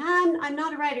she was like, I'm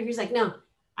not a writer. He's like, no,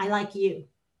 I like you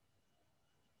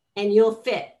and you'll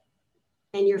fit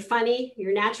and you're funny.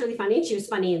 You're naturally funny. And she was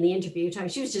funny in the interview.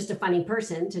 She was just a funny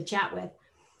person to chat with.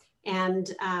 And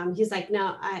he's like,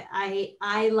 no,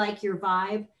 I like your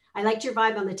vibe. I liked your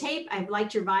vibe on the tape. I've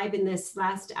liked your vibe in this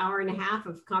last hour and a half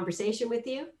of conversation with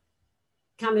you.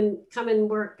 Come and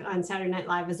work on Saturday Night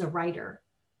Live as a writer.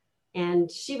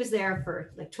 And she was there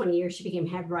for like 20 years. She became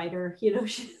head writer,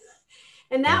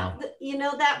 and that,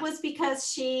 wow. That was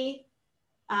because she,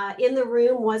 in the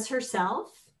room was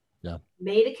herself,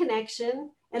 made a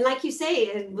connection. And like you say,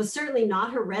 it was certainly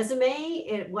not her resume.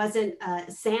 It wasn't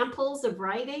samples of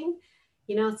writing.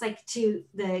 It's like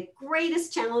the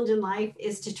greatest challenge in life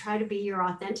is to try to be your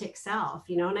authentic self,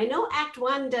 and I know Act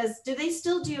One do they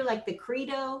still do like the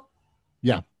credo?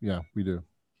 Yeah, we do.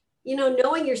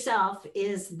 Knowing yourself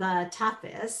is the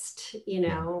toughest,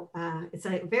 it's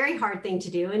a very hard thing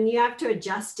to do. And you have to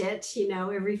adjust it,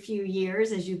 every few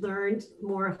years as you learn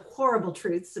more horrible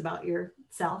truths about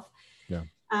yourself. Yeah.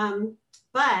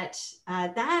 But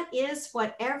that is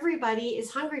what everybody is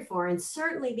hungry for. And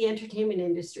certainly the entertainment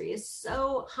industry is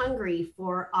so hungry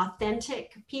for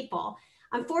authentic people.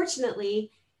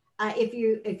 Unfortunately, if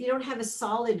you don't have a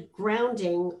solid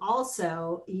grounding,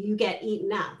 also you get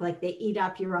eaten up. Like they eat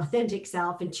up your authentic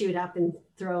self and chew it up and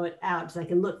throw it out so I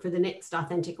can look for the next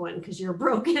authentic one because you're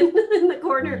broken in the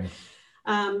corner.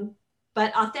 Mm.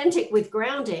 But authentic with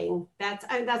grounding,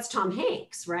 that's Tom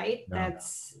Hanks, right? Yeah.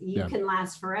 That's you can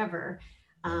last forever.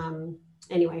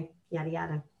 Anyway, yada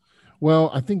yada. Well,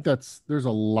 I think there's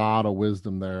a lot of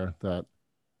wisdom there that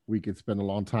we could spend a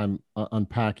long time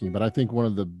unpacking, but I think one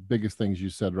of the biggest things you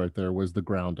said right there was the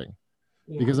grounding,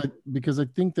 because I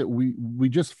think that we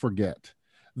just forget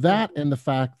that, and the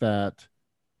fact that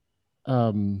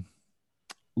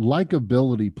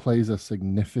likability plays a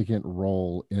significant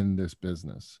role in this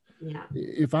business. Yeah.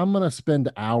 If I'm going to spend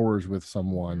hours with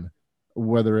someone,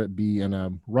 whether it be in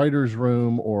a writer's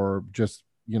room or just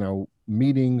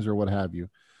meetings or what have you,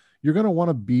 you're going to want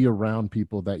to be around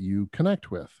people that you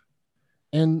connect with.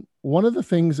 And one of the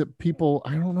things that people,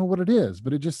 I don't know what it is,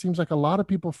 but it just seems like a lot of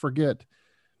people forget,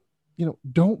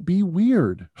 don't be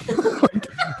weird.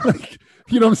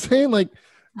 You know what I'm saying? Like,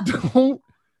 don't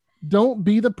don't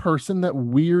be the person that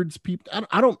weirds people.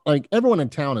 I don't like everyone in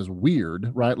town is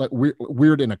weird, right? Like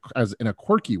weird in a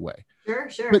quirky way.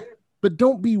 Sure. But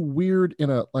don't be weird in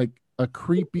a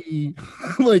creepy,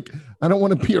 like, I don't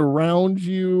want to be around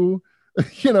you,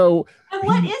 you know. And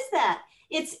what is that?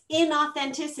 It's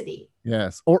inauthenticity.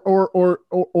 Yes.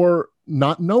 Or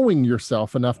not knowing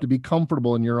yourself enough to be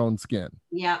comfortable in your own skin.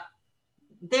 Yeah.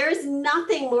 There's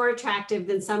nothing more attractive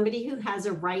than somebody who has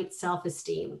a right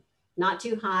self-esteem, not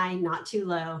too high, not too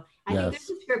low. I think there's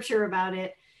a scripture about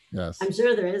it. Yes. I'm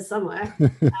sure there is somewhere.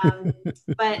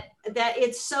 But that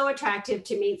it's so attractive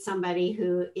to meet somebody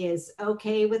who is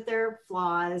okay with their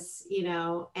flaws, you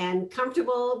know, and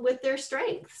comfortable with their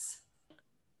strengths.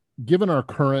 Given our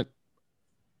current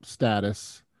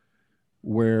status,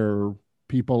 where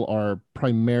people are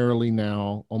primarily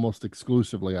now, almost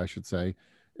exclusively, I should say,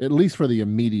 at least for the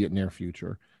immediate near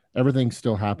future, everything's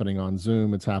still happening on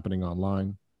Zoom. It's happening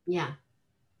online. Yeah.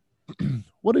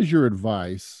 What is your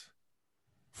advice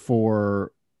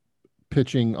for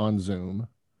pitching on Zoom,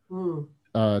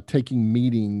 taking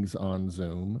meetings on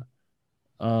Zoom?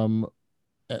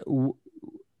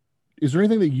 Is there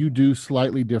anything that you do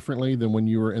slightly differently than when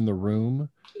you were in the room?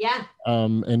 Yeah.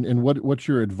 And what's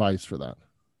your advice for that?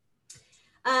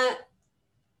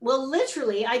 Well,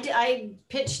 literally, I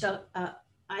pitched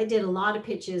I did a lot of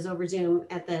pitches over Zoom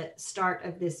at the start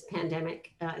of this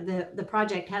pandemic. The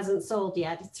project hasn't sold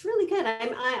yet. It's really good.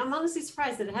 I'm honestly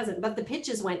surprised that it hasn't, but the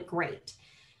pitches went great.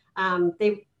 And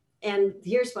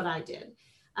here's what I did.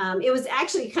 It was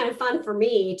actually kind of fun for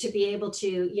me to be able to,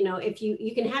 you know, if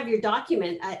you can have your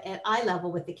document at eye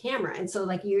level with the camera. And so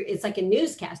like it's like a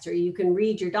newscaster, you can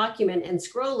read your document and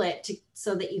scroll it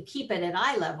so that you keep it at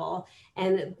eye level.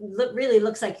 And it really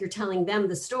looks like you're telling them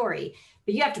the story,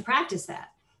 but you have to practice that.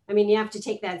 I mean, you have to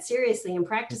take that seriously and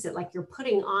practice it like you're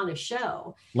putting on a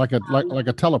show. Like a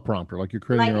teleprompter, like you're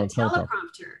creating your own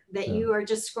teleprompter that you are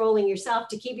just scrolling yourself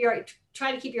to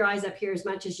try to keep your eyes up here as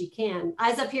much as you can.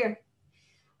 Eyes up here.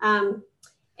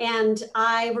 And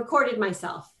I recorded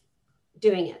myself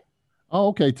doing it. Oh,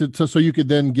 okay. So you could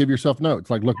then give yourself notes,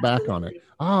 like look back on it.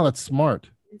 Oh, that's smart.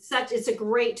 It's a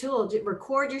great tool to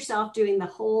record yourself doing the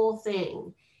whole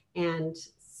thing and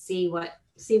see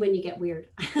when you get weird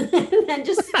and then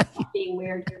just stop being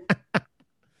weird.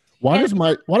 Why does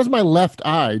my left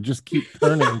eye just keep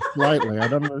turning slightly? I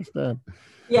don't understand.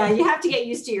 Yeah, you have to get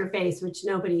used to your face, which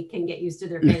nobody can get used to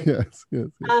their face. Yes.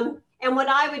 And what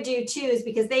I would do too is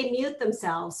because they mute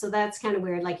themselves, so that's kind of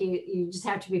weird. Like you just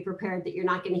have to be prepared that you're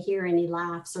not going to hear any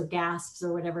laughs or gasps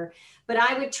or whatever. But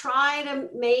I would try to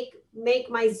make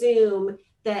my Zoom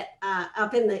that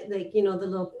up in the the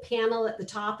little panel at the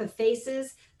top of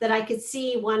faces that I could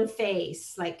see one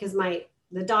face, like because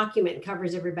the document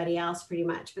covers everybody else pretty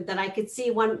much, but that I could see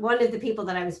one of the people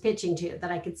that I was pitching to,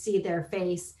 that I could see their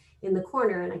face in the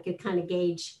corner and I could kind of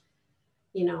gauge,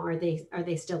 are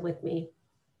they still with me?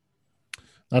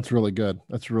 That's really good.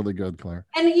 That's really good, Claire.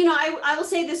 And, I will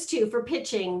say this too, for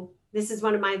pitching, this is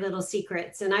one of my little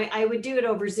secrets. And I would do it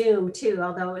over Zoom too,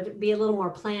 although it'd be a little more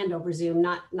planned over Zoom,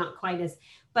 not quite as,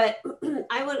 but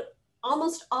I would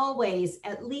almost always,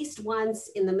 at least once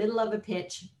in the middle of a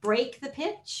pitch, break the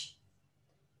pitch,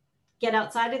 get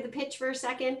outside of the pitch for a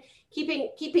second, keeping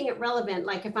it relevant.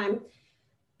 Like if I'm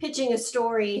pitching a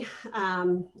story,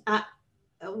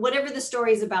 whatever the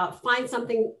story is about, find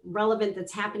something relevant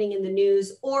that's happening in the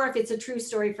news, or if it's a true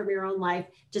story from your own life,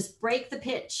 just break the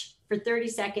pitch for 30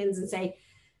 seconds and say,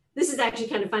 this is actually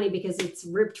kind of funny because it's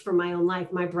ripped from my own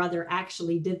life. My brother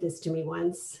actually did this to me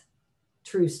once.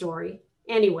 True story.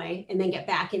 Anyway, and then get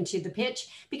back into the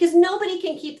pitch because nobody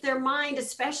can keep their mind,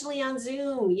 especially on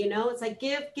Zoom. It's like,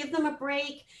 give them a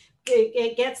break.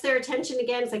 It gets their attention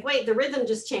again. It's like, wait, the rhythm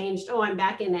just changed. Oh, I'm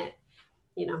back in it.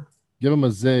 Give them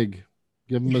a zig.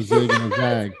 Give them a zig and a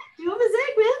zag. Give them a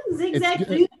zig, man.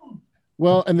 Zigzag.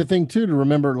 Well, and the thing too to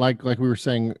remember, like we were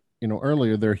saying,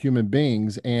 earlier, they're human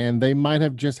beings, and they might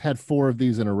have just had 4 of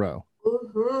these in a row.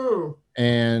 Mm-hmm.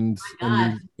 And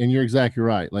you're exactly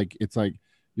right. Like it's like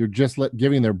you're just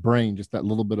giving their brain just that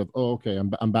little bit of, oh, okay,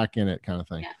 I'm back in it kind of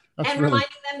thing. Yeah. And reminding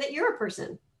them that you're a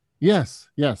person. Yes.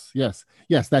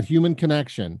 That human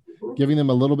connection, giving them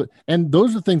a little bit, and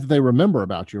those are things that they remember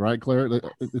about you, right, Claire?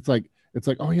 It's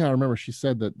like, oh yeah, I remember she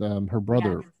said that her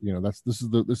brother,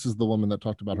 this is the woman that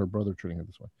talked about her brother treating her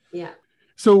this way. Yeah.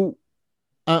 So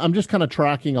I'm just kind of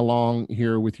tracking along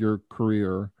here with your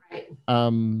career. Right.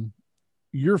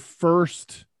 Your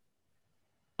first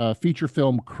feature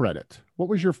film credit. What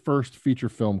was your first feature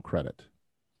film credit?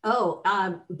 Oh,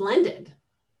 Blended.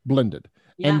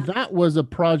 Yeah. And that was a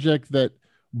project that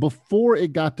before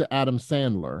it got to Adam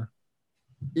Sandler,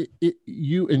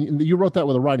 you wrote that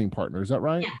with a writing partner, is that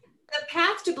right? Yeah. The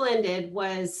path to Blended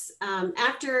was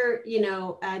after,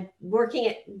 working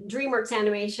at DreamWorks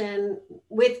Animation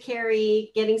with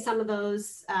Carrie, getting some of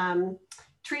those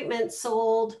treatments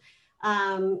sold.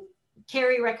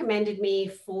 Carrie recommended me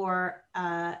for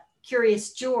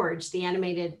Curious George, the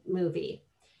animated movie.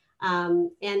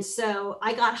 And so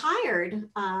I got hired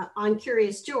on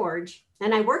Curious George,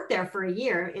 and I worked there for a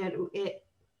year.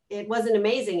 It was an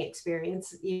amazing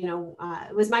experience.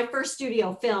 It was my first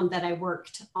studio film that I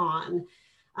worked on.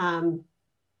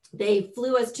 They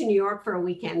flew us to New York for a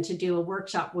weekend to do a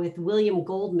workshop with William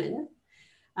Goldman.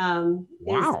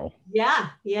 Wow. Yeah.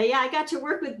 I got to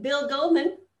work with Bill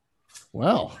Goldman.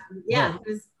 Well, yeah, it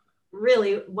was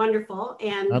really wonderful.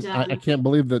 And I can't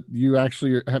believe that you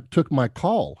actually took my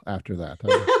call after that.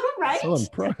 Right? So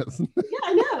impressed. Yeah,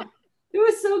 I know. It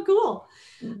was so cool.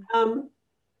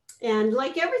 And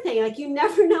like everything, like you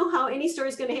never know how any story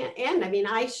is going to end. I mean,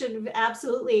 I should have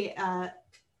absolutely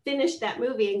finished that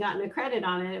movie and gotten a credit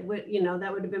on it.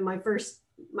 That would have been my first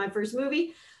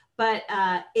movie. But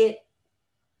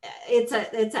it's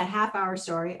a half-hour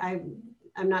story.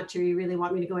 I'm not sure you really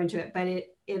want me to go into it, but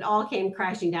it all came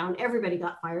crashing down. Everybody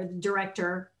got fired. The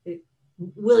director,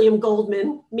 William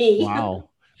Goldman, me. Wow.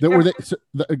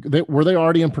 Were they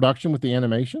already in production with the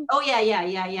animation? Oh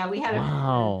yeah. We had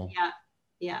wow.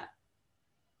 Yeah.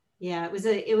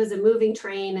 It was a moving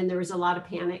train, and there was a lot of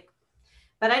panic.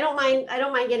 But I don't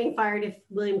mind getting fired if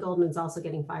William Goldman's also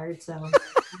getting fired. So, all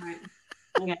right.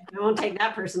 Okay, I won't take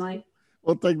that personally.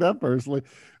 We'll take that personally.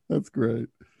 That's great.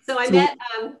 So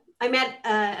I met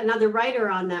another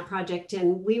writer on that project,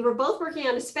 and we were both working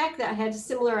on a spec that had a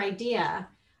similar idea.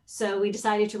 So we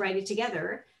decided to write it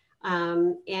together.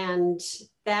 And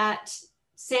that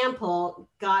sample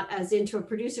got us into a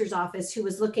producer's office who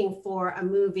was looking for a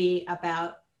movie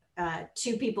about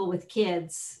two people with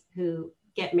kids who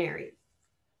get married.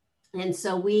 And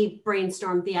so we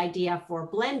brainstormed the idea for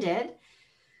Blended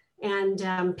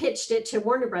and pitched it to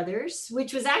Warner Brothers,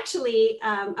 which was actually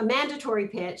a mandatory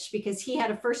pitch because he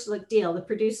had a first look deal. The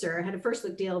producer had a first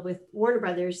look deal with Warner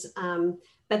Brothers,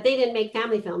 but they didn't make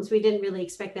family films. We didn't really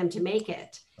expect them to make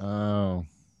it. Oh.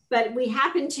 But we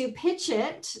happened to pitch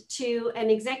it to an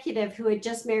executive who had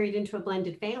just married into a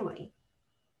blended family.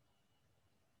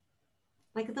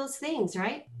 Like those things,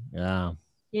 right? Yeah.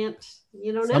 Yep.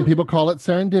 You don't know. Some people call it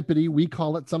serendipity. We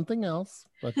call it something else.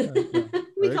 But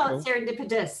we call it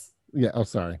serendipitous. Yeah. Oh,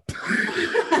 sorry.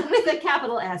 With a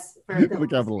capital S. With a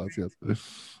capital S, yes.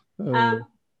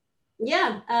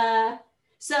 Yeah.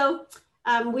 So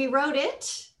we wrote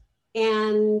it,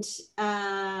 and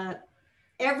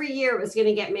every year it was going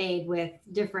to get made with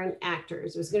different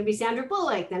actors. It was going to be Sandra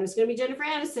Bullock, then it was going to be Jennifer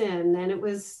Aniston, then it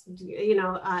was,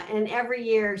 and every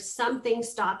year something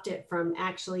stopped it from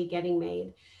actually getting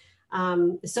made.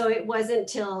 So it wasn't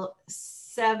till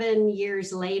 7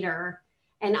 years later,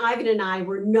 and Ivan and I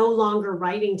were no longer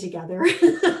writing together,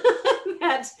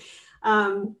 that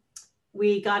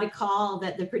we got a call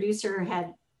that the producer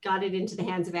had got it into the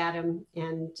hands of Adam,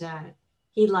 and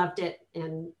he loved it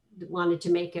and wanted to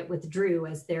make it with Drew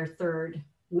as their third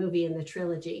movie in the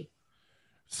trilogy.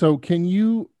 So can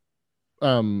you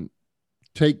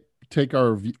take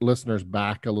our listeners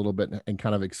back a little bit and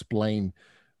kind of explain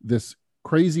this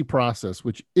crazy process,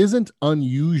 which isn't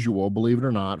unusual, believe it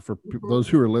or not, for those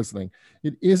who are listening.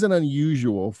 It isn't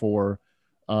unusual for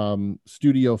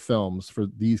studio films for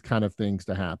these kind of things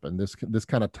to happen, this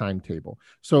kind of timetable.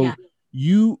 So yeah.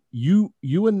 you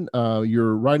and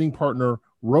your writing partner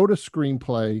wrote a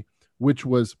screenplay which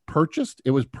was purchased. It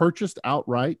was purchased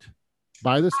outright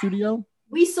by the studio.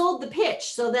 We sold the pitch,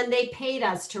 so then they paid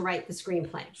us to write the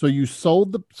screenplay. So you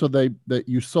sold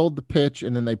you sold the pitch,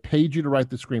 and then they paid you to write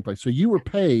the screenplay. So you were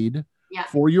paid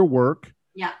for your work.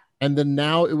 Yeah. And then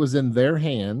now it was in their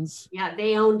hands. Yeah,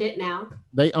 they owned it now.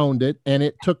 They owned it, and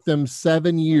it took them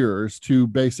 7 years to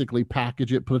basically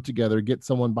package it, put it together, get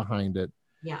someone behind it.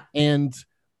 Yeah. And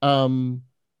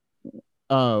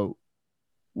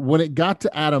when it got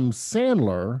to Adam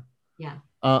Sandler,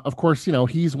 of course,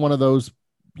 he's one of those,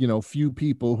 few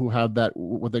people who have that,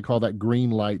 what they call that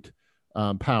green light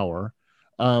power.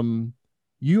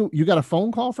 You got a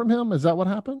phone call from him? Is that what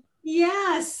happened?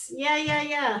 Yes.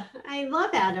 Yeah. I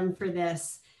love Adam for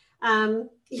this.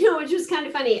 Which was kind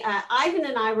of funny. Ivan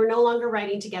and I were no longer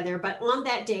writing together, but on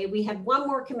that day we had one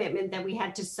more commitment that we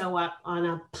had to sew up on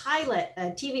a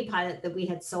TV pilot that we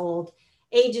had sold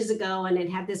ages ago, and it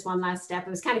had this one last step. It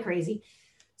was kind of crazy.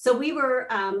 So we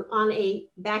were on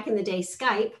back in the day,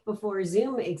 Skype, before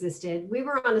Zoom existed. We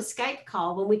were on a Skype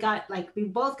call when we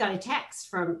both got a text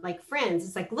from friends.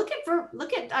 It's like, look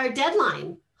at our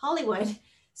deadline, Hollywood.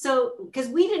 So, because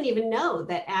we didn't even know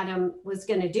that Adam was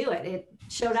going to do it. It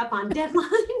showed up on deadline.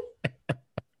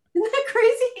 Isn't that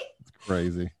crazy? It's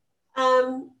crazy.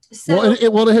 So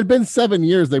Well, it had been 7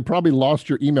 years. They probably lost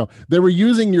your email. They were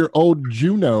using your old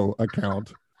Juno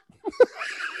account.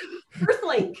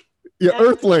 Earthlink. Yeah,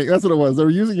 Earthlink. That's what it was. They were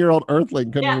using your old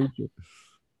Earthlink. Couldn't reach it.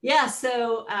 Yeah.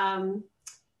 So,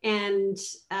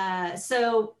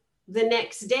 so the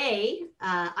next day,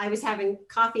 I was having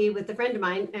coffee with a friend of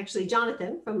mine, actually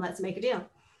Jonathan from Let's Make a Deal.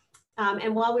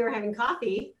 And while we were having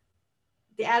coffee,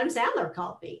 the Adam Sandler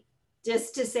called me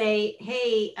just to say,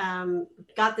 hey,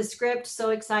 got the script, so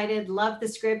excited, love the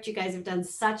script. You guys have done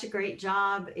such a great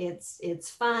job. It's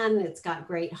fun. It's got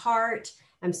great heart.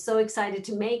 I'm so excited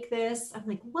to make this. I'm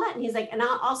like, what? And he's like, and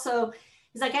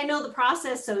he's like, I know the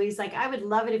process. So he's like, I would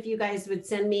love it if you guys would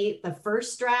send me the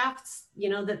first drafts,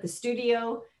 that the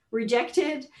studio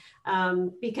rejected,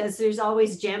 because there's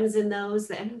always gems in those.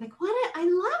 And I'm like, what? I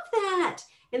love that.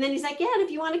 And then he's like, yeah, and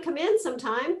if you want to come in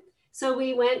sometime. So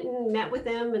we went and met with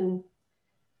him, and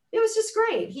it was just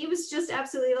great. He was just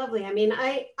absolutely lovely. I mean,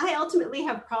 I ultimately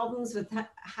have problems with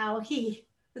how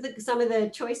some of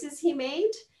the choices he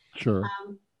made. Sure.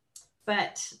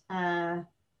 But in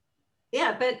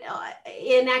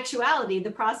actuality,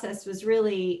 the process was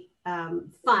really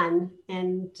fun,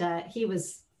 and he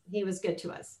was good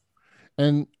to us.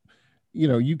 And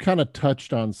you kind of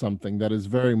touched on something that is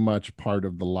very much part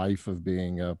of the life of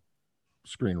being a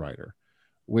screenwriter,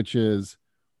 which is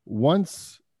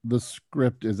once the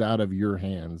script is out of your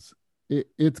hands,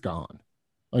 it's gone.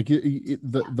 Like it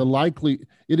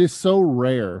is so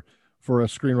rare for a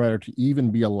screenwriter to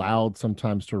even be allowed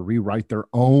sometimes to rewrite their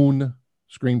own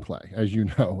screenplay, as you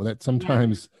know, that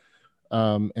sometimes,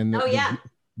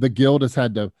 the Guild has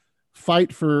had to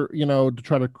fight for, to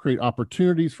try to create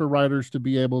opportunities for writers to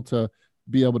be able to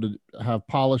have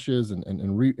polishes and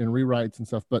rewrites and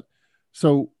stuff. But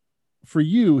so for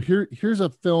you, here's a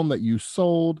film that you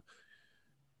sold,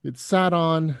 it sat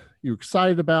on, you're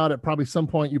excited about it. Probably some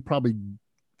point you probably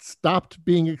stopped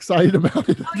being excited about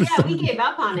it. Oh yeah, we gave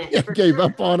up on it. Yeah, gave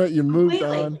up on it. You moved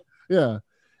on. Yeah.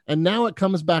 And now it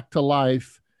comes back to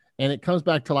life, and it comes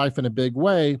back to life in a big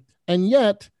way. And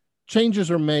yet changes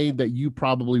are made that you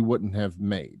probably wouldn't have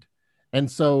made.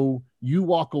 And so you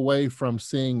walk away from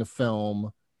seeing a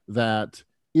film that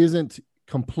isn't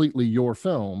completely your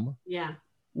film. Yeah.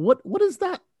 What is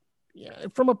that? Yeah,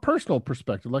 from a personal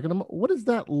perspective, like, what is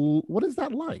that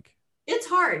like? It's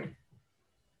hard.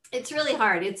 It's really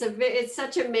hard. It's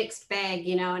such a mixed bag,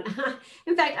 and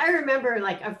in fact, I remember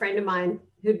like a friend of mine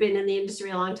who'd been in the industry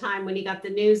a long time, when he got the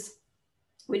news,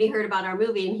 when he heard about our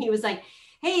movie, and he was like,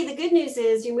 hey, the good news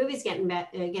is your movie's getting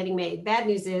made. Bad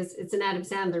news is it's an Adam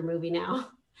Sandler movie now.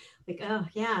 Like, oh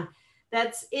yeah,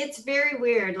 it's very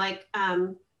weird. Like,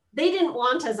 they didn't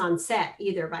want us on set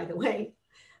either, by the way.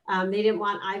 They didn't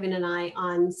want Ivan and I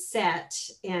on set,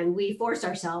 and we forced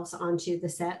ourselves onto the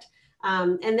set.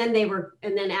 And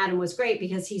then Adam was great,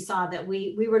 because he saw that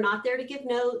we were not there to give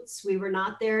notes. We were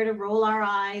not there to roll our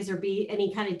eyes or be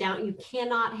any kind of down. You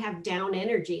cannot have down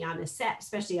energy on a set,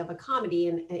 especially of a comedy.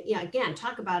 And again,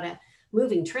 talk about a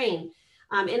moving train.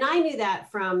 And I knew that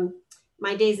from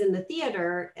my days in the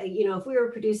theater. If we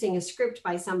were producing a script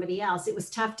by somebody else, it was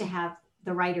tough to have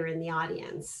the writer in the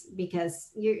audience, because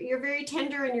you're very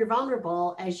tender and you're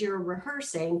vulnerable as you're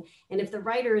rehearsing. And if the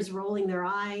writer is rolling their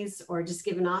eyes or just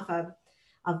giving off a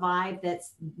vibe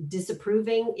that's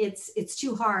disapproving, it's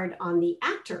too hard on the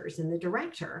actors and the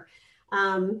director.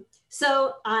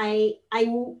 So I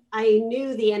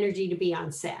knew the energy to be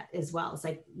on set as well. It's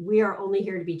like, we are only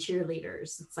here to be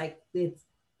cheerleaders. It's like,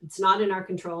 it's not in our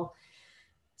control.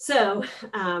 So,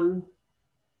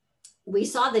 we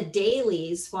saw the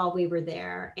dailies while we were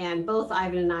there, and both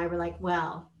Ivan and I were like,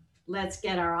 well, let's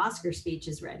get our Oscar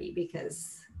speeches ready,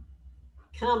 because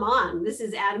come on, this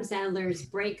is Adam Sandler's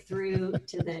breakthrough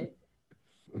to the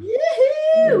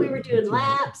we were doing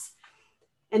laps.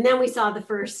 And then we saw the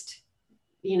first,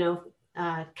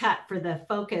 cut for the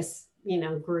focus,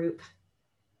 group.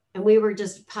 And we were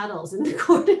just puddles in the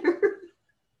corner.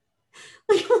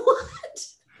 Like, what?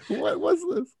 What was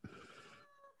this?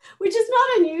 Which is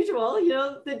not unusual.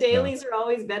 The dailies are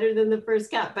always better than the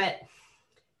first cut, but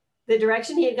the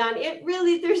direction he had gone,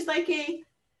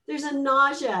 there's a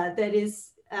nausea that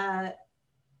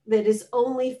is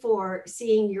only for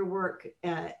seeing your work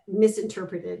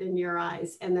misinterpreted in your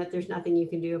eyes, and that there's nothing you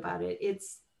can do about it.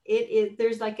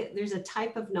 There's a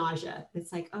type of nausea.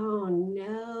 It's like, oh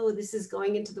no, this is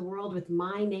going into the world with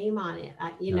my name on it,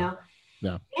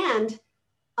 Yeah. And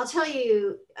I'll tell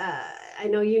you, I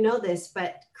know you know this,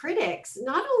 but critics,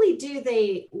 not only do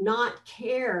they not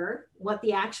care what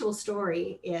the actual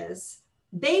story is,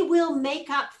 they will make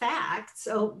up facts.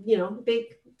 So, you know, big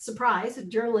surprise,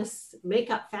 journalists make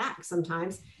up facts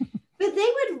sometimes, but they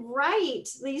would write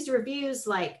these reviews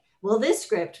like, well, this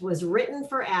script was written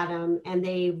for Adam and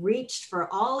they reached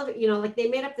for all of it, you know, like they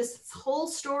made up this whole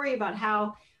story about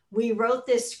how we wrote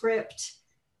this script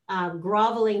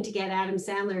groveling to get Adam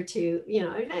Sandler to, you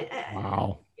know,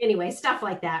 Wow. Anyway, stuff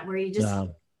like that, where you just, Yeah.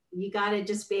 you got to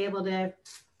just be able to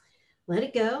let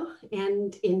it go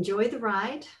and enjoy the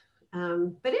ride.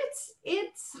 But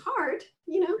it's hard,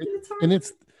 you know, it's hard. And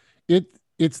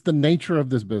it's the nature of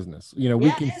this business. You know, we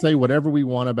Yeah, can say whatever we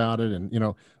want about it, and you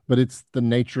know, but it's the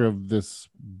nature of this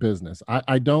business.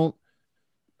 I don't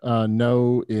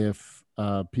know if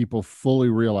people fully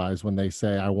realize when they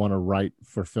say I want to write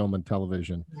for film and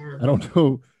television. yeah, I don't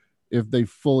know if they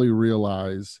fully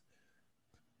realize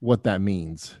what that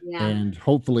means. yeah, And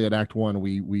hopefully at Act One,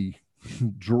 we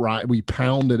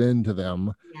pound it into them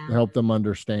to yeah, help them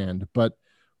understand. But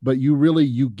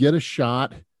you get a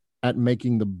shot at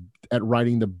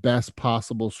writing the best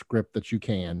possible script that you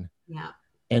can, yeah,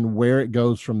 and where it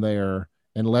goes from there,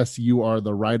 unless you are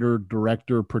the writer,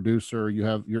 director, producer,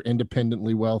 you're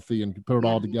independently wealthy and can put it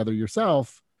all together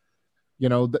yourself. You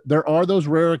know, there are those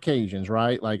rare occasions,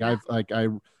 right? Like yeah.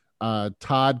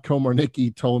 Todd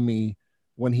Komarnicki told me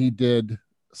when he did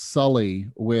Sully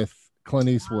with Clint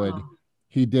Eastwood, Oh,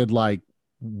 he did like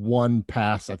one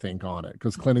pass, I think, on it,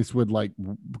 because Clint Eastwood, like,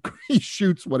 he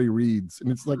shoots what he reads,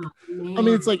 and it's like, I mean, man.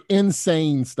 it's like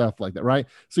insane stuff like that, right?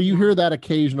 So you hear that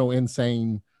occasional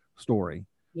insane story,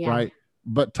 Yeah. right?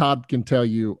 But Todd can tell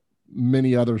you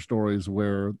many other stories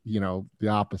where, you know, the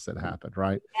opposite happened,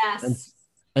 right? Yes.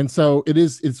 And so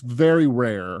it's very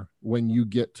rare when you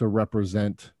get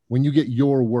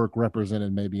your work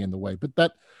represented maybe in the way,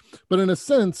 but in a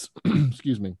sense,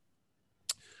 excuse me,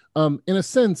 in a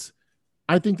sense,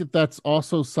 I think that's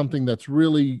also something that's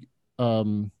really,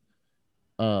 for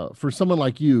someone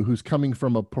like you who's coming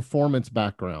from a performance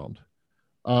background,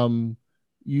 um,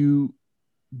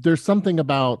 there's something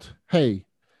about, hey,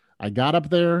 I got up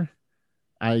there,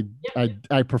 I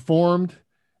performed,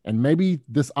 and maybe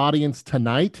this audience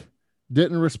tonight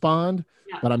didn't respond,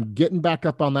 but I'm getting back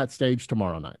up on that stage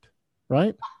tomorrow night,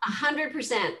 right?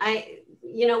 100%.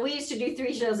 You know, we used to do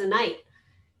 3 shows a night,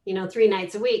 you know, 3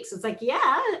 nights a week. So it's like,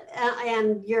 yeah.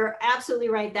 And you're absolutely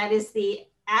right. That is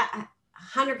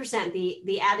 100%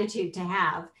 the attitude to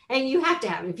have. And you have to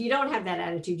have it. If you don't have that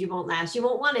attitude, you won't last. You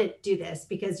won't want to do this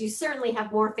because you certainly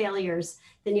have more failures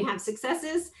than you have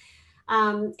successes.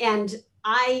 And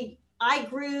I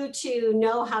grew to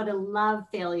know how to love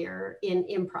failure in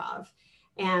improv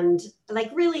and like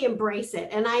really embrace it.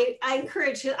 And I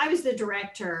encourage, I was the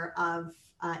director of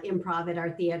improv at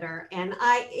our theater. And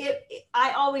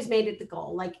I always made it the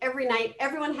goal. Like every night,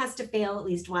 everyone has to fail at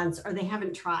least once, or they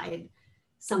haven't tried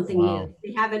something new.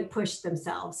 They haven't pushed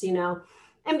themselves, you know?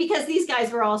 And because these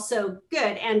guys were all so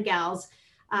good, and gals,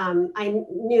 I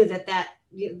knew that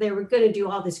they were going to do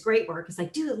all this great work. It's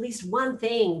like, do at least one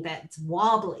thing that's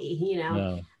wobbly, you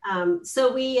know?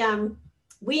 So we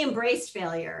embraced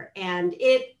failure, and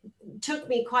it took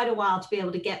me quite a while to be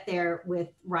able to get there with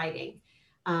writing.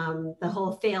 The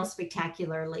whole fail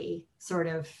spectacularly sort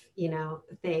of, you know,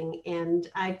 thing. And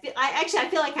I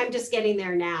feel like I'm just getting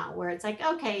there now, where it's like,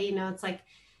 okay, you know, it's like,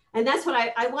 and that's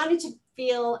what I wanted to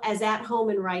feel as at home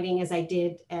in writing as I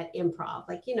did at improv.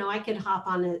 Like, you know, I could hop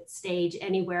on a stage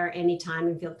anywhere, anytime,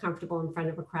 and feel comfortable in front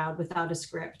of a crowd without a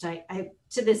script. I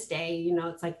to this day, you know,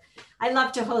 it's like, I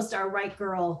love to host our Right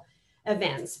Girl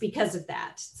events because of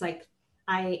that. It's like,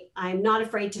 I'm not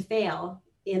afraid to fail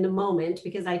in a moment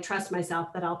because I trust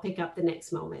myself that I'll pick up the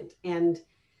next moment. And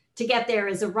to get there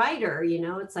as a writer, you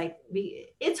know, it's like,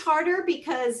 it's harder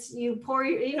because you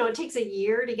know, it takes a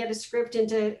year to get a script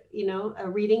into, you know, a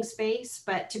reading space,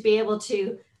 but to be able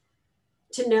to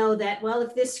know that, well,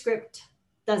 if this script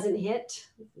doesn't hit,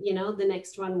 you know, the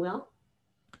next one will.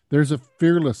 There's a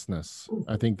fearlessness,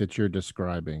 I think, that you're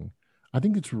describing. I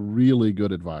think it's really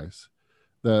good advice.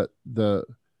 The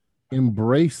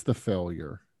embrace the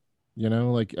failure, you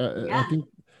know, like, I think,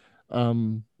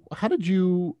 how did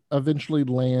you eventually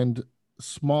land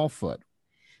Smallfoot?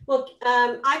 Well,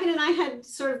 Ivan and I had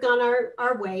sort of gone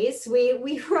our ways.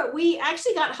 We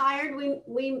actually got hired.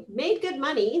 We made good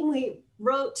money. We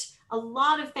wrote a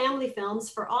lot of family films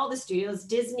for all the studios,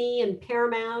 Disney and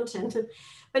Paramount,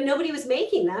 but nobody was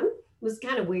making them. It was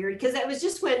kind of weird because that was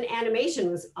just when animation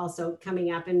was also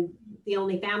coming up, and the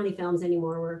only family films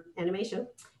anymore were animation.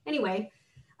 Anyway,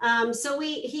 so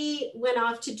he went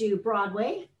off to do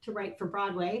Broadway, to write for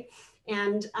Broadway.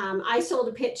 And I sold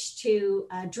a pitch to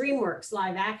DreamWorks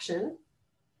Live Action,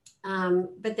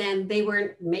 but then they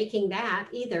weren't making that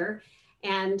either.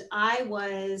 And I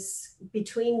was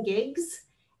between gigs,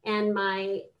 and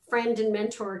my friend and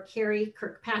mentor, Carrie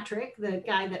Kirkpatrick, the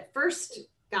guy that first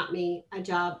got me a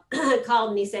job,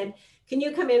 called me, said, "Can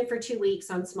you come in for 2 weeks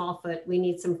on Smallfoot? We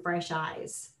need some fresh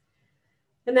eyes."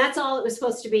 And that's all it was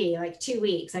supposed to be, like 2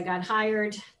 weeks. I got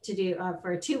hired to do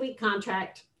for a 2-week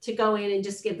contract to go in and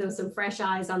just give them some fresh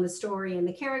eyes on the story and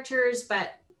the characters.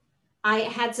 But I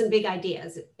had some big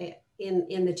ideas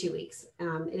in the 2 weeks.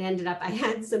 It ended up, I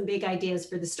had some big ideas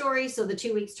for the story. So the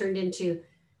 2 weeks turned into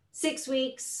 6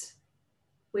 weeks,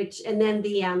 and then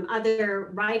the other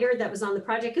writer that was on the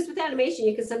project, because with animation,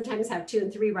 you can sometimes have 2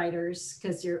 and 3 writers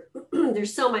because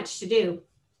there's so much to do.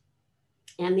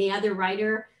 And the other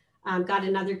writer got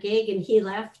another gig and he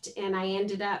left, and I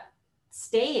ended up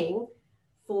staying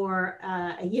for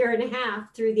a year and a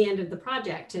half through the end of the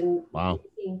project, and wow,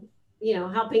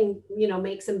 helping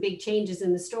make some big changes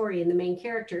in the story and the main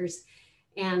characters.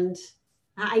 And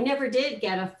I never did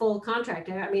get a full contract.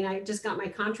 I mean, I just got my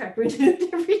contract renewed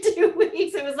every 2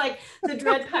 weeks. It was like the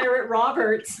Dread Pirate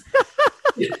Roberts.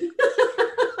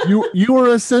 you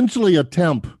were essentially a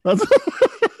temp. That's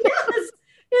Yes,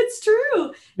 it's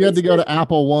true. You had to go to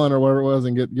Apple One or wherever it was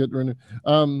and get renewed.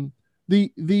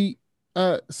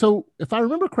 So if I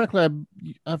remember correctly,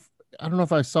 I don't know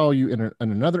if I saw you in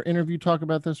another interview talk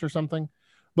about this or something,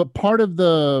 but part of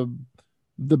the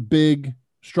big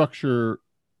structure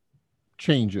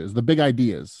changes, the big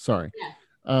ideas, sorry,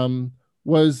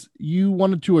 was you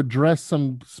wanted to address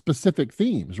some specific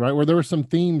themes, right? Where there were some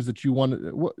themes that you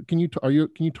wanted. Can you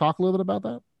talk a little bit about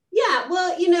that? Yeah,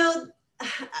 well,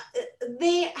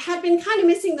 they had been kind of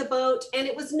missing the boat, and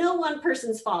it was no one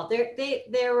person's fault.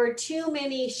 There were too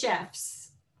many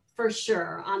chefs for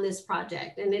sure on this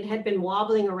project, and it had been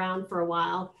wobbling around for a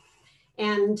while.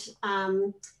 And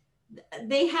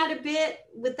they had a bit,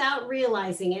 without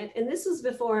realizing it, and this was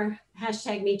before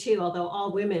 #MeToo, although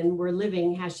all women were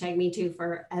living #MeToo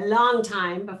for a long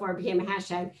time before it became a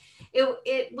hashtag.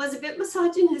 It was a bit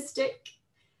misogynistic.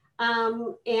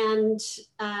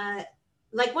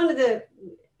 Like one of the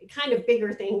kind of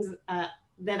bigger things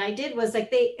that I did was,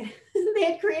 like, they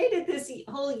had created this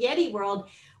whole Yeti world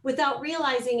without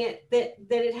realizing that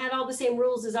it had all the same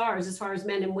rules as ours as far as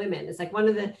men and women. It's like one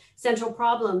of the central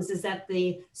problems is that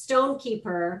the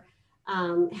Stonekeeper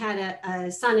had a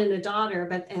son and a daughter,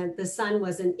 but the son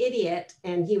was an idiot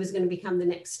and he was going to become the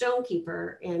next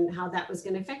Stonekeeper, and how that was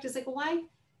going to affect. It's like, well, why?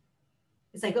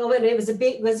 It's like, oh, and it was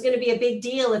going to be a big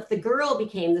deal if the girl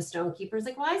became the Stonekeeper. It's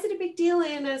like, why is it a big deal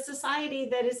in a society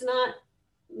that is not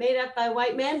made up by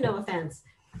white men? No offense.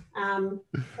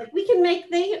 Like, we can make,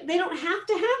 they don't have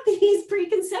to have these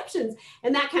preconceptions,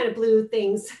 and that kind of blew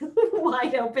things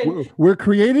wide open. We're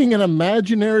creating an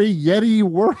imaginary Yeti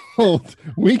world.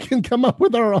 We can come up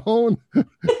with our own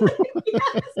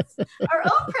yes, our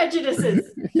own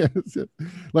prejudices. Yes.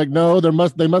 Like, no,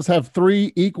 they must have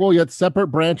 3 equal yet separate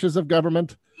branches of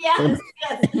government. Yes.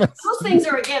 Those things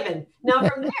are a given. Now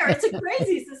from there, it's a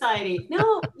crazy society.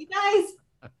 No, you guys,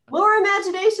 more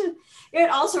imagination. It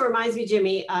also reminds me,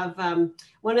 Jimmy, of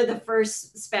one of the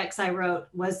first specs I wrote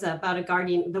was about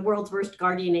the world's worst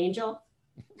guardian angel.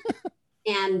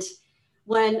 And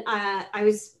when I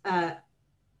was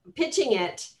pitching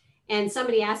it, and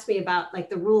somebody asked me about, like,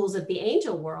 the rules of the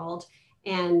angel world,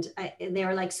 and they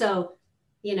were like, so,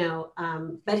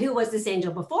 but who was this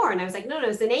angel before? And I was like, no,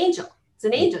 it's an angel. It's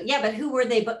an angel. Yeah, but who were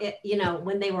they,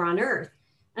 when they were on Earth?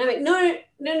 And I'm like,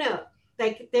 no.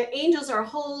 Like, their angels are a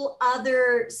whole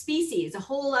other species, a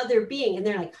whole other being. And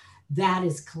they're like, that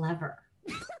is clever.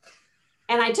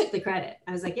 And I took the credit.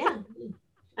 I was like, yeah,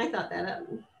 I thought that up.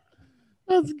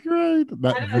 That's great.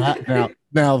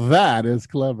 Now that is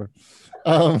clever.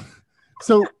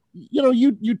 So,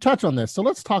 you touch on this. So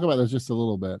let's talk about this just a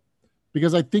little bit,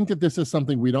 because I think that this is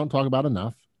something we don't talk about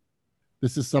enough.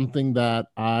 This is something that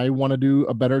I want to do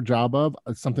a better job of.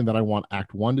 It's something that I want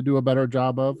Act One to do a better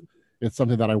job of. It's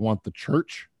something that I want the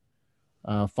church,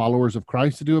 followers of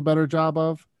Christ, to do a better job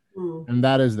of. And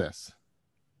that is this.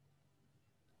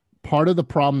 Part of the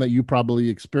problem that you probably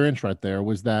experienced right there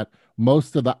was that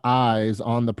most of the eyes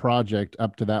on the project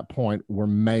up to that point were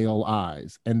male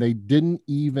eyes, and they didn't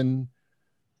even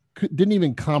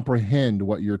comprehend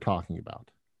what you're talking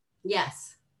about.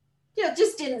 Yes.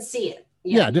 Just didn't see it.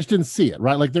 Yeah, just didn't see it,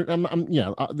 right? Like, they're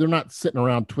not sitting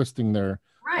around twisting their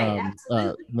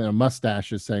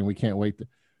mustaches saying we can't wait.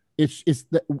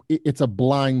 It's a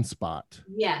blind spot.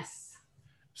 Yes.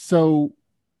 So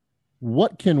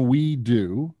what can we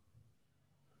do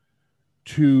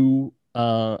to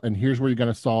and here's where you're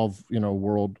going to solve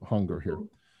world hunger here.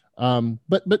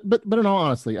 But in all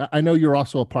honesty, I know you're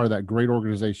also a part of that great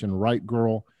organization, Right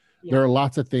Girl. Yeah. There are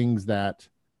lots of things that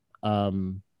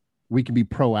we can be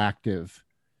proactive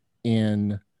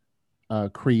in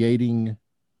creating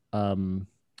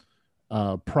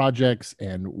projects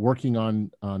and working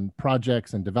on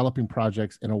projects and developing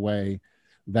projects in a way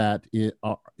that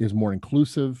is more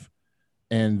inclusive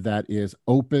and that is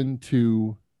open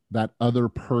to that other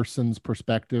person's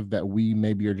perspective that we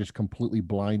maybe are just completely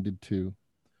blinded to.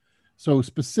 So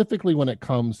specifically when it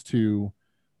comes to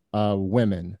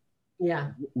women,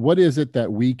 Yeah. what is it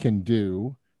that we can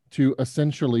do to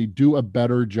essentially do a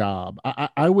better job?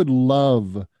 I would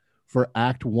love for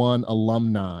Act One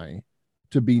alumni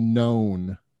to be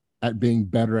known at being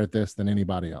better at this than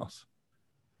anybody else.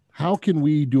 How can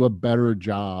we do a better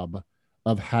job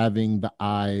of having the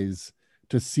eyes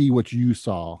to see what you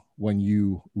saw when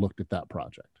you looked at that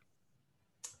project?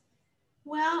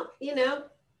 Well, you know,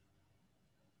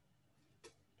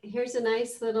 here's a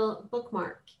nice little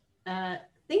bookmark.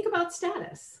 Think about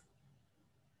status.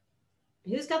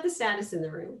 Who's got the status in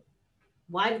the room?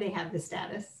 Why do they have the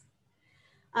status?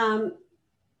 And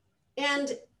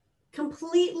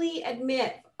completely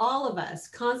admit, all of us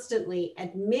constantly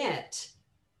admit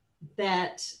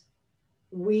that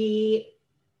we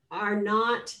are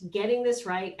not getting this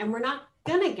right, and we're not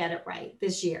going to get it right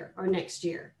this year or next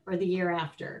year or the year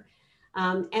after.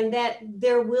 And that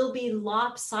there will be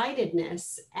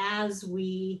lopsidedness as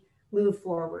we move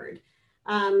forward.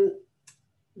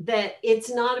 That it's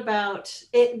not about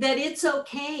it, that it's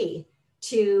okay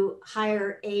to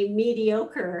hire a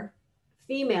mediocre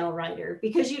female writer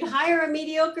because you'd hire a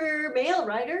mediocre male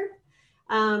writer.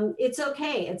 It's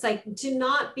okay. It's like to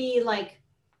not be like,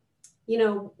 you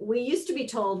know, we used to be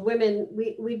told women,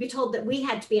 we'd be told that we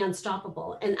had to be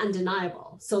unstoppable and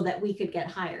undeniable so that we could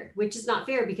get hired, which is not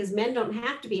fair because men don't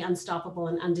have to be unstoppable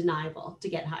and undeniable to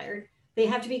get hired. They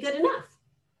have to be good enough.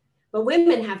 But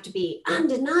women have to be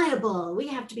undeniable. We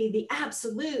have to be the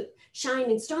absolute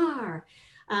shining star.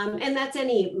 And that's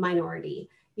any minority,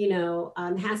 you know,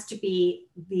 has to be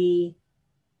the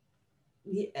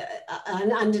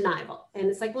undeniable. And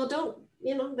it's like, well, don't,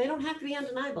 you know, they don't have to be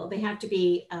undeniable. They have to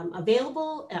be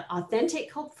available,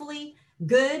 authentic, hopefully,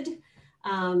 good.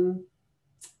 I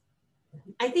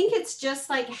think it's just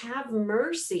like have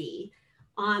mercy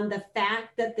on the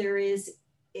fact that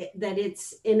that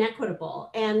it's inequitable,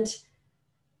 and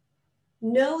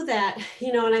know that,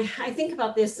 you know, and I think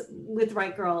about this with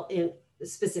Right Girl in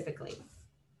specifically,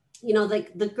 you know,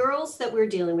 like the girls that we're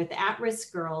dealing with, the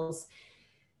at-risk girls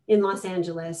in Los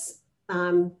Angeles,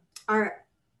 are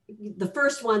the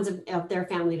first ones of their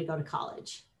family to go to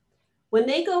college. When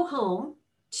they go home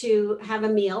to have a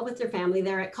meal with their family,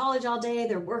 they're at college all day,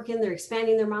 they're working, they're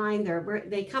expanding their mind,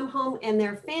 they come home and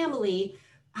their family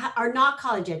are not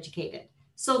college educated.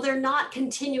 So they're not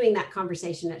continuing that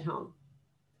conversation at home.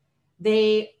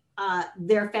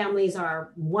 Their families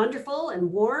are wonderful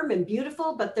and warm and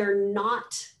beautiful, but they're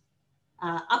not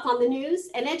up on the news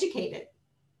and educated.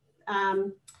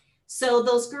 So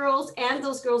those girls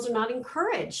are not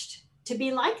encouraged to be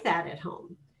like that at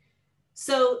home.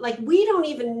 So like, we don't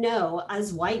even know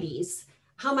as whiteys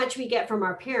how much we get from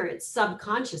our parents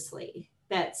subconsciously.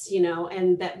 That's, you know,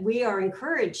 and that we are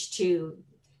encouraged to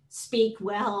speak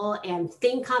well and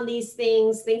think on these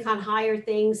things, think on higher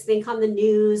things, think on the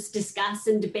news, discuss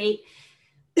and debate.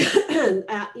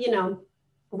 You know,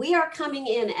 we are coming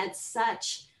in at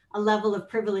such a level of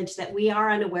privilege that we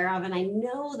are unaware of. And I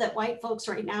know that white folks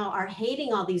right now are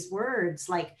hating all these words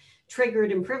like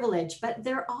triggered and privileged, but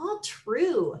they're all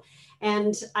true.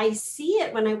 And I see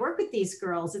it when I work with these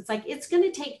girls. It's like, it's going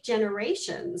to take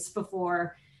generations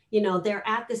before, you know, they're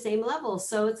at the same level.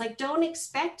 So it's like, don't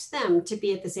expect them to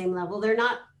be at the same level. They're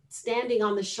not standing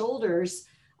on the shoulders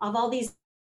of all these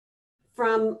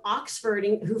from Oxford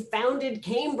who founded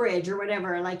Cambridge or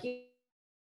whatever. Like, you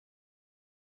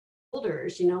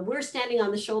know, we're standing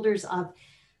on the shoulders of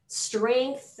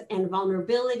strength and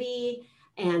vulnerability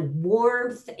and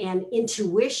warmth and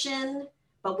intuition,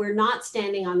 but we're not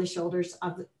standing on the shoulders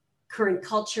of current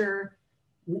culture,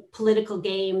 political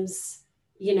games.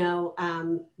 You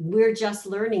know, we're just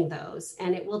learning those,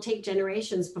 and it will take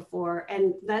generations before,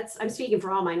 and I'm speaking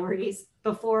for all minorities,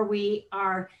 before we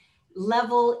are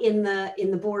level in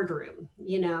the boardroom,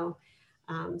 you know.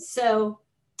 So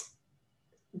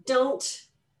don't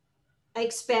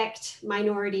expect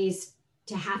minorities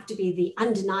to have to be the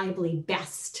undeniably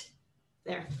best.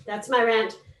 There, that's my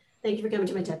rant. Thank you for coming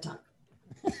to my TED Talk.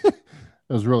 That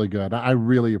was really good. I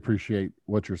really appreciate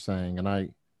what you're saying,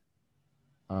 and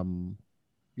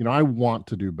you know, I want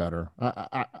to do better.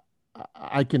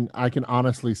 I can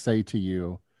honestly say to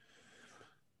you,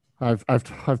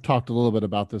 I've talked a little bit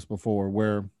about this before,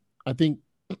 where I think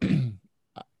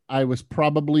I was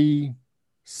probably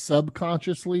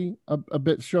subconsciously a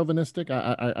bit chauvinistic.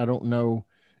 I don't know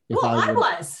if Well, I I would.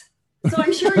 was. So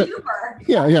I'm sure you were.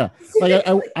 Yeah, yeah. Like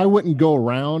Seriously. I wouldn't go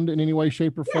around in any way,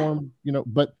 shape, or Yeah. form,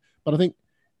 but I think,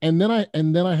 and then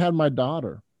I had my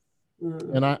daughter,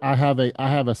 and Mm, I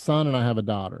have a son and I have a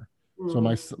daughter. So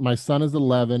mm, my son is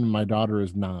 11, my daughter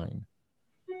is 9,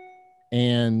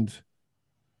 and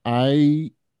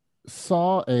I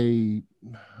saw a.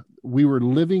 We were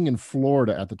living in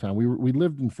Florida at the time. We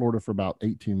lived in Florida for about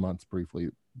 18 months briefly,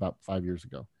 about 5 years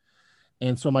ago.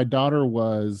 And so my daughter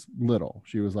was little.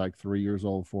 She was like 3 years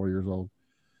old, 4 years old.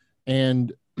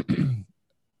 And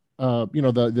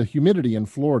the humidity in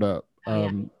Florida,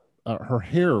 oh, yeah. her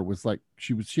hair was like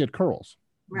she had curls,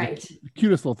 the Right.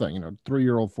 cutest little thing,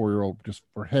 3-year-old, 4-year-old, just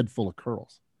her head full of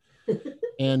curls.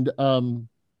 And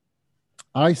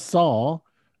I saw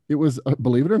it was,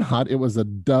 believe it or not, it was a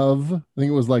Dove. I think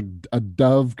it was like a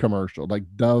Dove commercial, like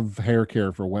Dove hair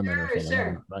care for women or Sure, something. I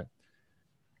don't know, sure. right?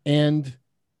 And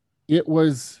it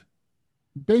was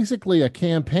basically a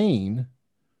campaign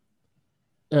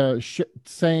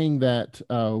saying that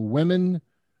women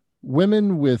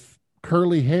with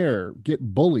curly hair get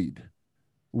bullied. Mm,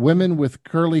 Women with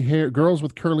curly hair, girls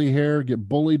with curly hair get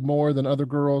bullied more than other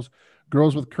girls.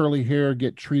 Girls with curly hair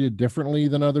get treated differently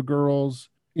than other girls.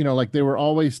 Like they were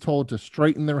always told to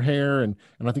straighten their hair, and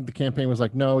I think the campaign was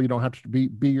like, no, you don't have to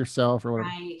be yourself or whatever.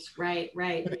 right, right,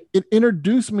 right. It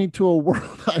introduced me to a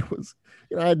world I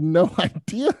had no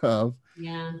idea of,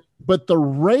 Yeah. but the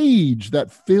rage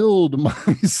that filled my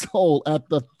soul at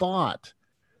the thought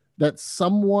that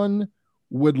someone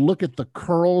would look at the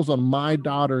curls on my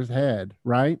daughter's head,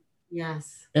 right?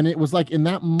 Yes. And it was like in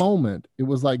that moment, it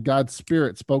was like God's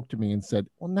spirit spoke to me and said,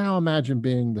 "Well, now imagine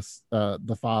being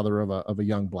the father of a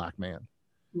young black man,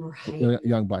 Right. a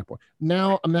young black boy.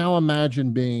 Now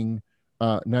imagine being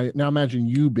now imagine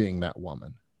you being that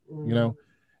woman, you Mm, know."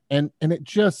 And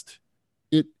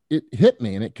it hit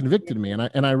me and it convicted me,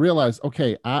 and I realized,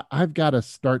 okay, I've got to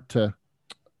start to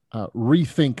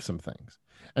rethink some things.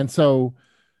 And so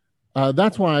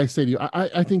that's why I say to you,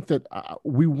 I think that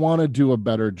we want to do a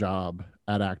better job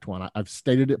at Act One. I've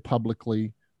stated it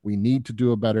publicly. We need to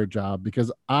do a better job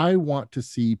because I want to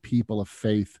see people of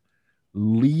faith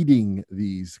leading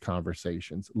these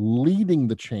conversations, leading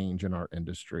the change in our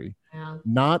industry, yeah.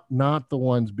 not the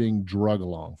ones being drug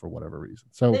along for whatever reason.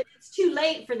 So It's too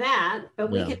late for that, but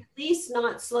we yeah, can at least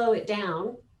not slow it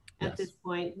down at this yes,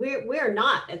 point. We're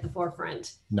not at the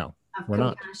forefront no, of we're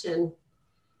not, compassion.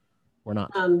 we're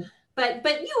not. Um,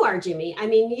 but you are, Jimmy. I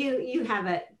mean,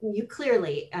 you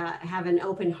clearly have an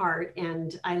open heart,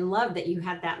 and I love that you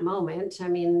had that moment. I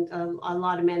mean, a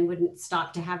lot of men wouldn't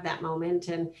stop to have that moment,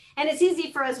 and it's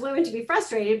easy for us women to be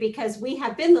frustrated because we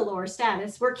have been the lower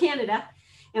status. We're Canada,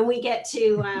 and we get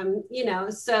to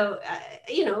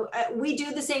we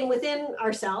do the same within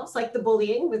ourselves, like the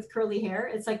bullying with curly hair.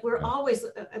 It's like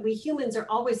Yeah. we humans are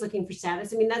always looking for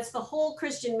status. I mean, that's the whole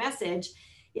Christian message,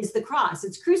 is the cross.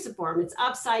 It's cruciform. It's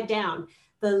upside down.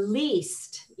 The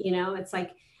least, it's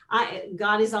like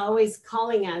God is always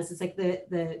calling us. It's like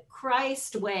the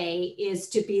Christ way is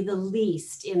to be the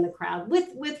least in the crowd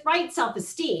with right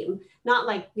self-esteem, not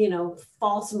like,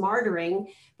 false martyring,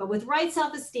 but with right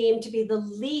self-esteem, to be the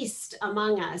least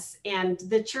among us. And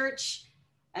the church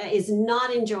is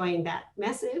not enjoying that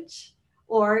message,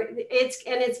 or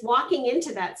it's walking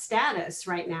into that status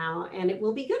right now, and it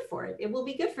will be good for it. It will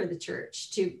be good for the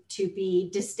church to be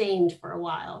disdained for a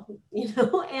while,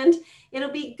 and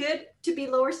it'll be good to be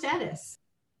lower status.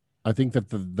 I think that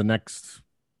the next,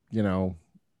 you know,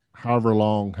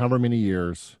 however many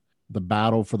years, the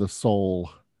battle for the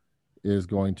soul is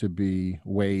going to be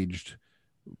waged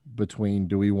between,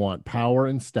 do we want power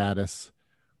and status,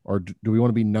 or do we want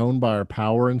to be known by our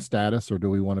power and status, or do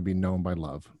we want to be known by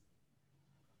love?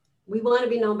 We want to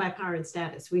be known by power and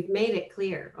status. We've made it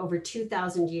clear over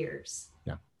 2,000 years.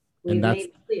 Yeah. And We've made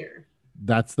it clear.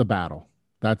 that's the battle.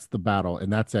 That's the battle.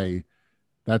 And that's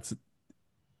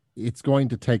it's going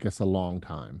to take us a long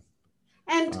time.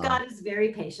 And Um, God is very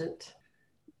patient.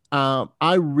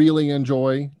 I really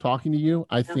enjoy talking to you.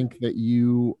 I Yeah. think that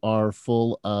you are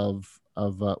full of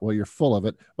well, you're full of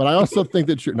it, but I also think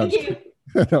that you're no, Thank just you. kidding.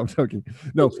 No, I'm joking.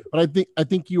 No, but I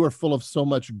think you are full of so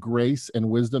much grace and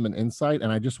wisdom and insight,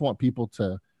 and I just want people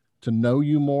to know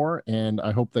you more. And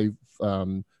I hope they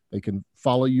can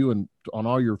follow you and on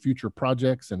all your future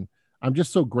projects. And I'm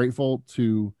just so grateful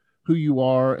to who you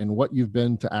are and what you've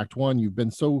been to Act One. You've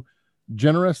been so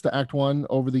generous to Act One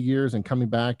over the years and coming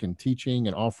back and teaching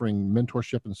and offering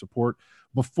mentorship and support.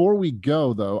 Before we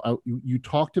go, though, you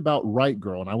talked about Right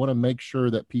Girl, and I want to make sure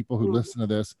that people who Mm. listen to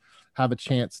this have a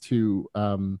chance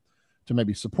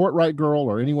maybe support Right Girl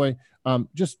or anyway,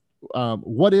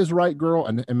 what is Right Girl,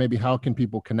 and maybe how can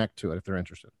people connect to it if they're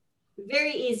interested?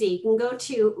 Very easy. You can go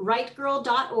to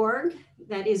rightgirl.org.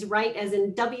 That is right as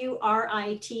in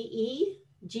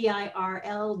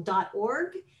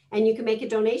WRITEGIRL.org. And you can make a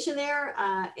donation there.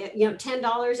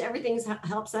 $10, everything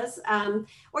helps us.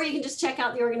 Or you can just check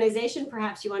out the organization.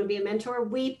 Perhaps you want to be a mentor.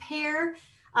 We pair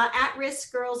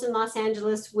at-risk girls in Los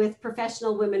Angeles with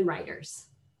professional women writers.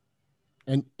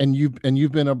 And you've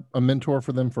been a mentor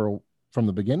for them from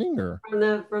the beginning, or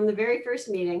from the very first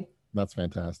meeting. That's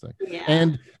fantastic.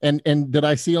 Yeah. And did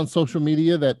I see on social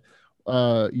media that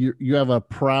you have a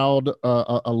proud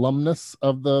alumnus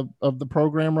of the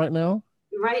program right now?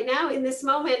 Right now, in this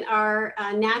moment, our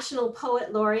National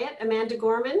Poet Laureate, Amanda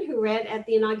Gorman, who read at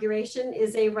the inauguration,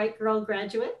 is a Right Girl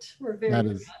graduate. We're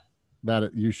very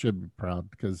proud. You should be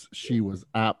proud, because she was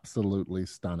absolutely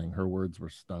stunning. Her words were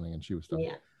stunning, and she was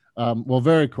stunning. Yeah. Well,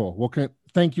 very cool. Well,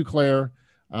 thank you, Claire,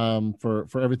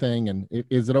 for everything. And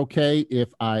is it okay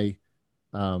if I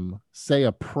say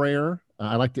a prayer?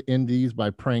 I like to end these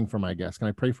by praying for my guests. Can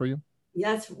I pray for you?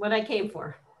 That's what I came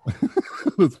for.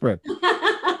 Let's pray.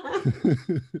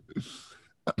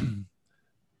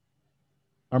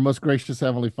 Our most gracious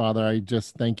Heavenly Father, I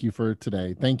just thank you for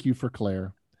today. Thank you for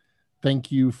Claire.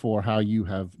 Thank you for how you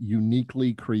have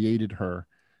uniquely created her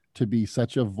to be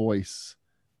such a voice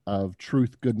of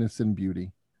truth, goodness, and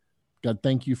beauty. God,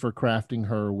 thank you for crafting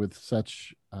her with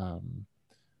such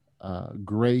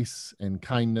grace and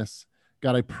kindness.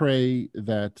 God, I pray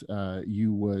that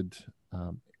you would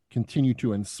continue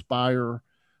to inspire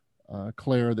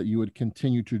Claire, that you would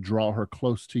continue to draw her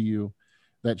close to you,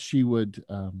 that she would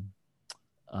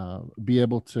be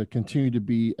able to continue to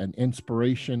be an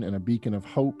inspiration and a beacon of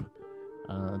hope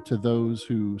to those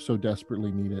who so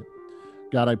desperately need it.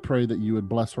 God, I pray that you would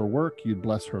bless her work, you'd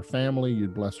bless her family,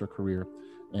 you'd bless her career.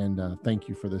 And thank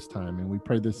you for this time. And we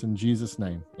pray this in Jesus'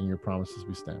 name. In your promises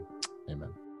we stand. Amen.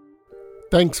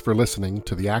 Thanks for listening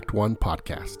to the Act One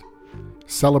podcast,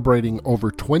 celebrating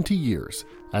over 20 years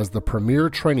as the premier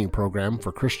training program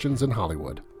for Christians in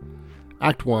Hollywood.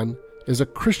 Act One is a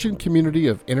Christian community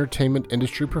of entertainment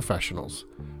industry professionals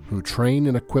who train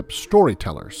and equip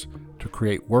storytellers to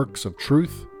create works of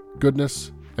truth,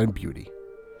 goodness, and beauty.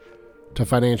 To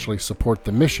financially support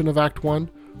the mission of Act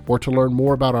One, or to learn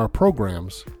more about our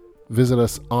programs, visit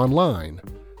us online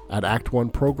at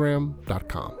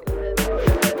actoneprogram.com.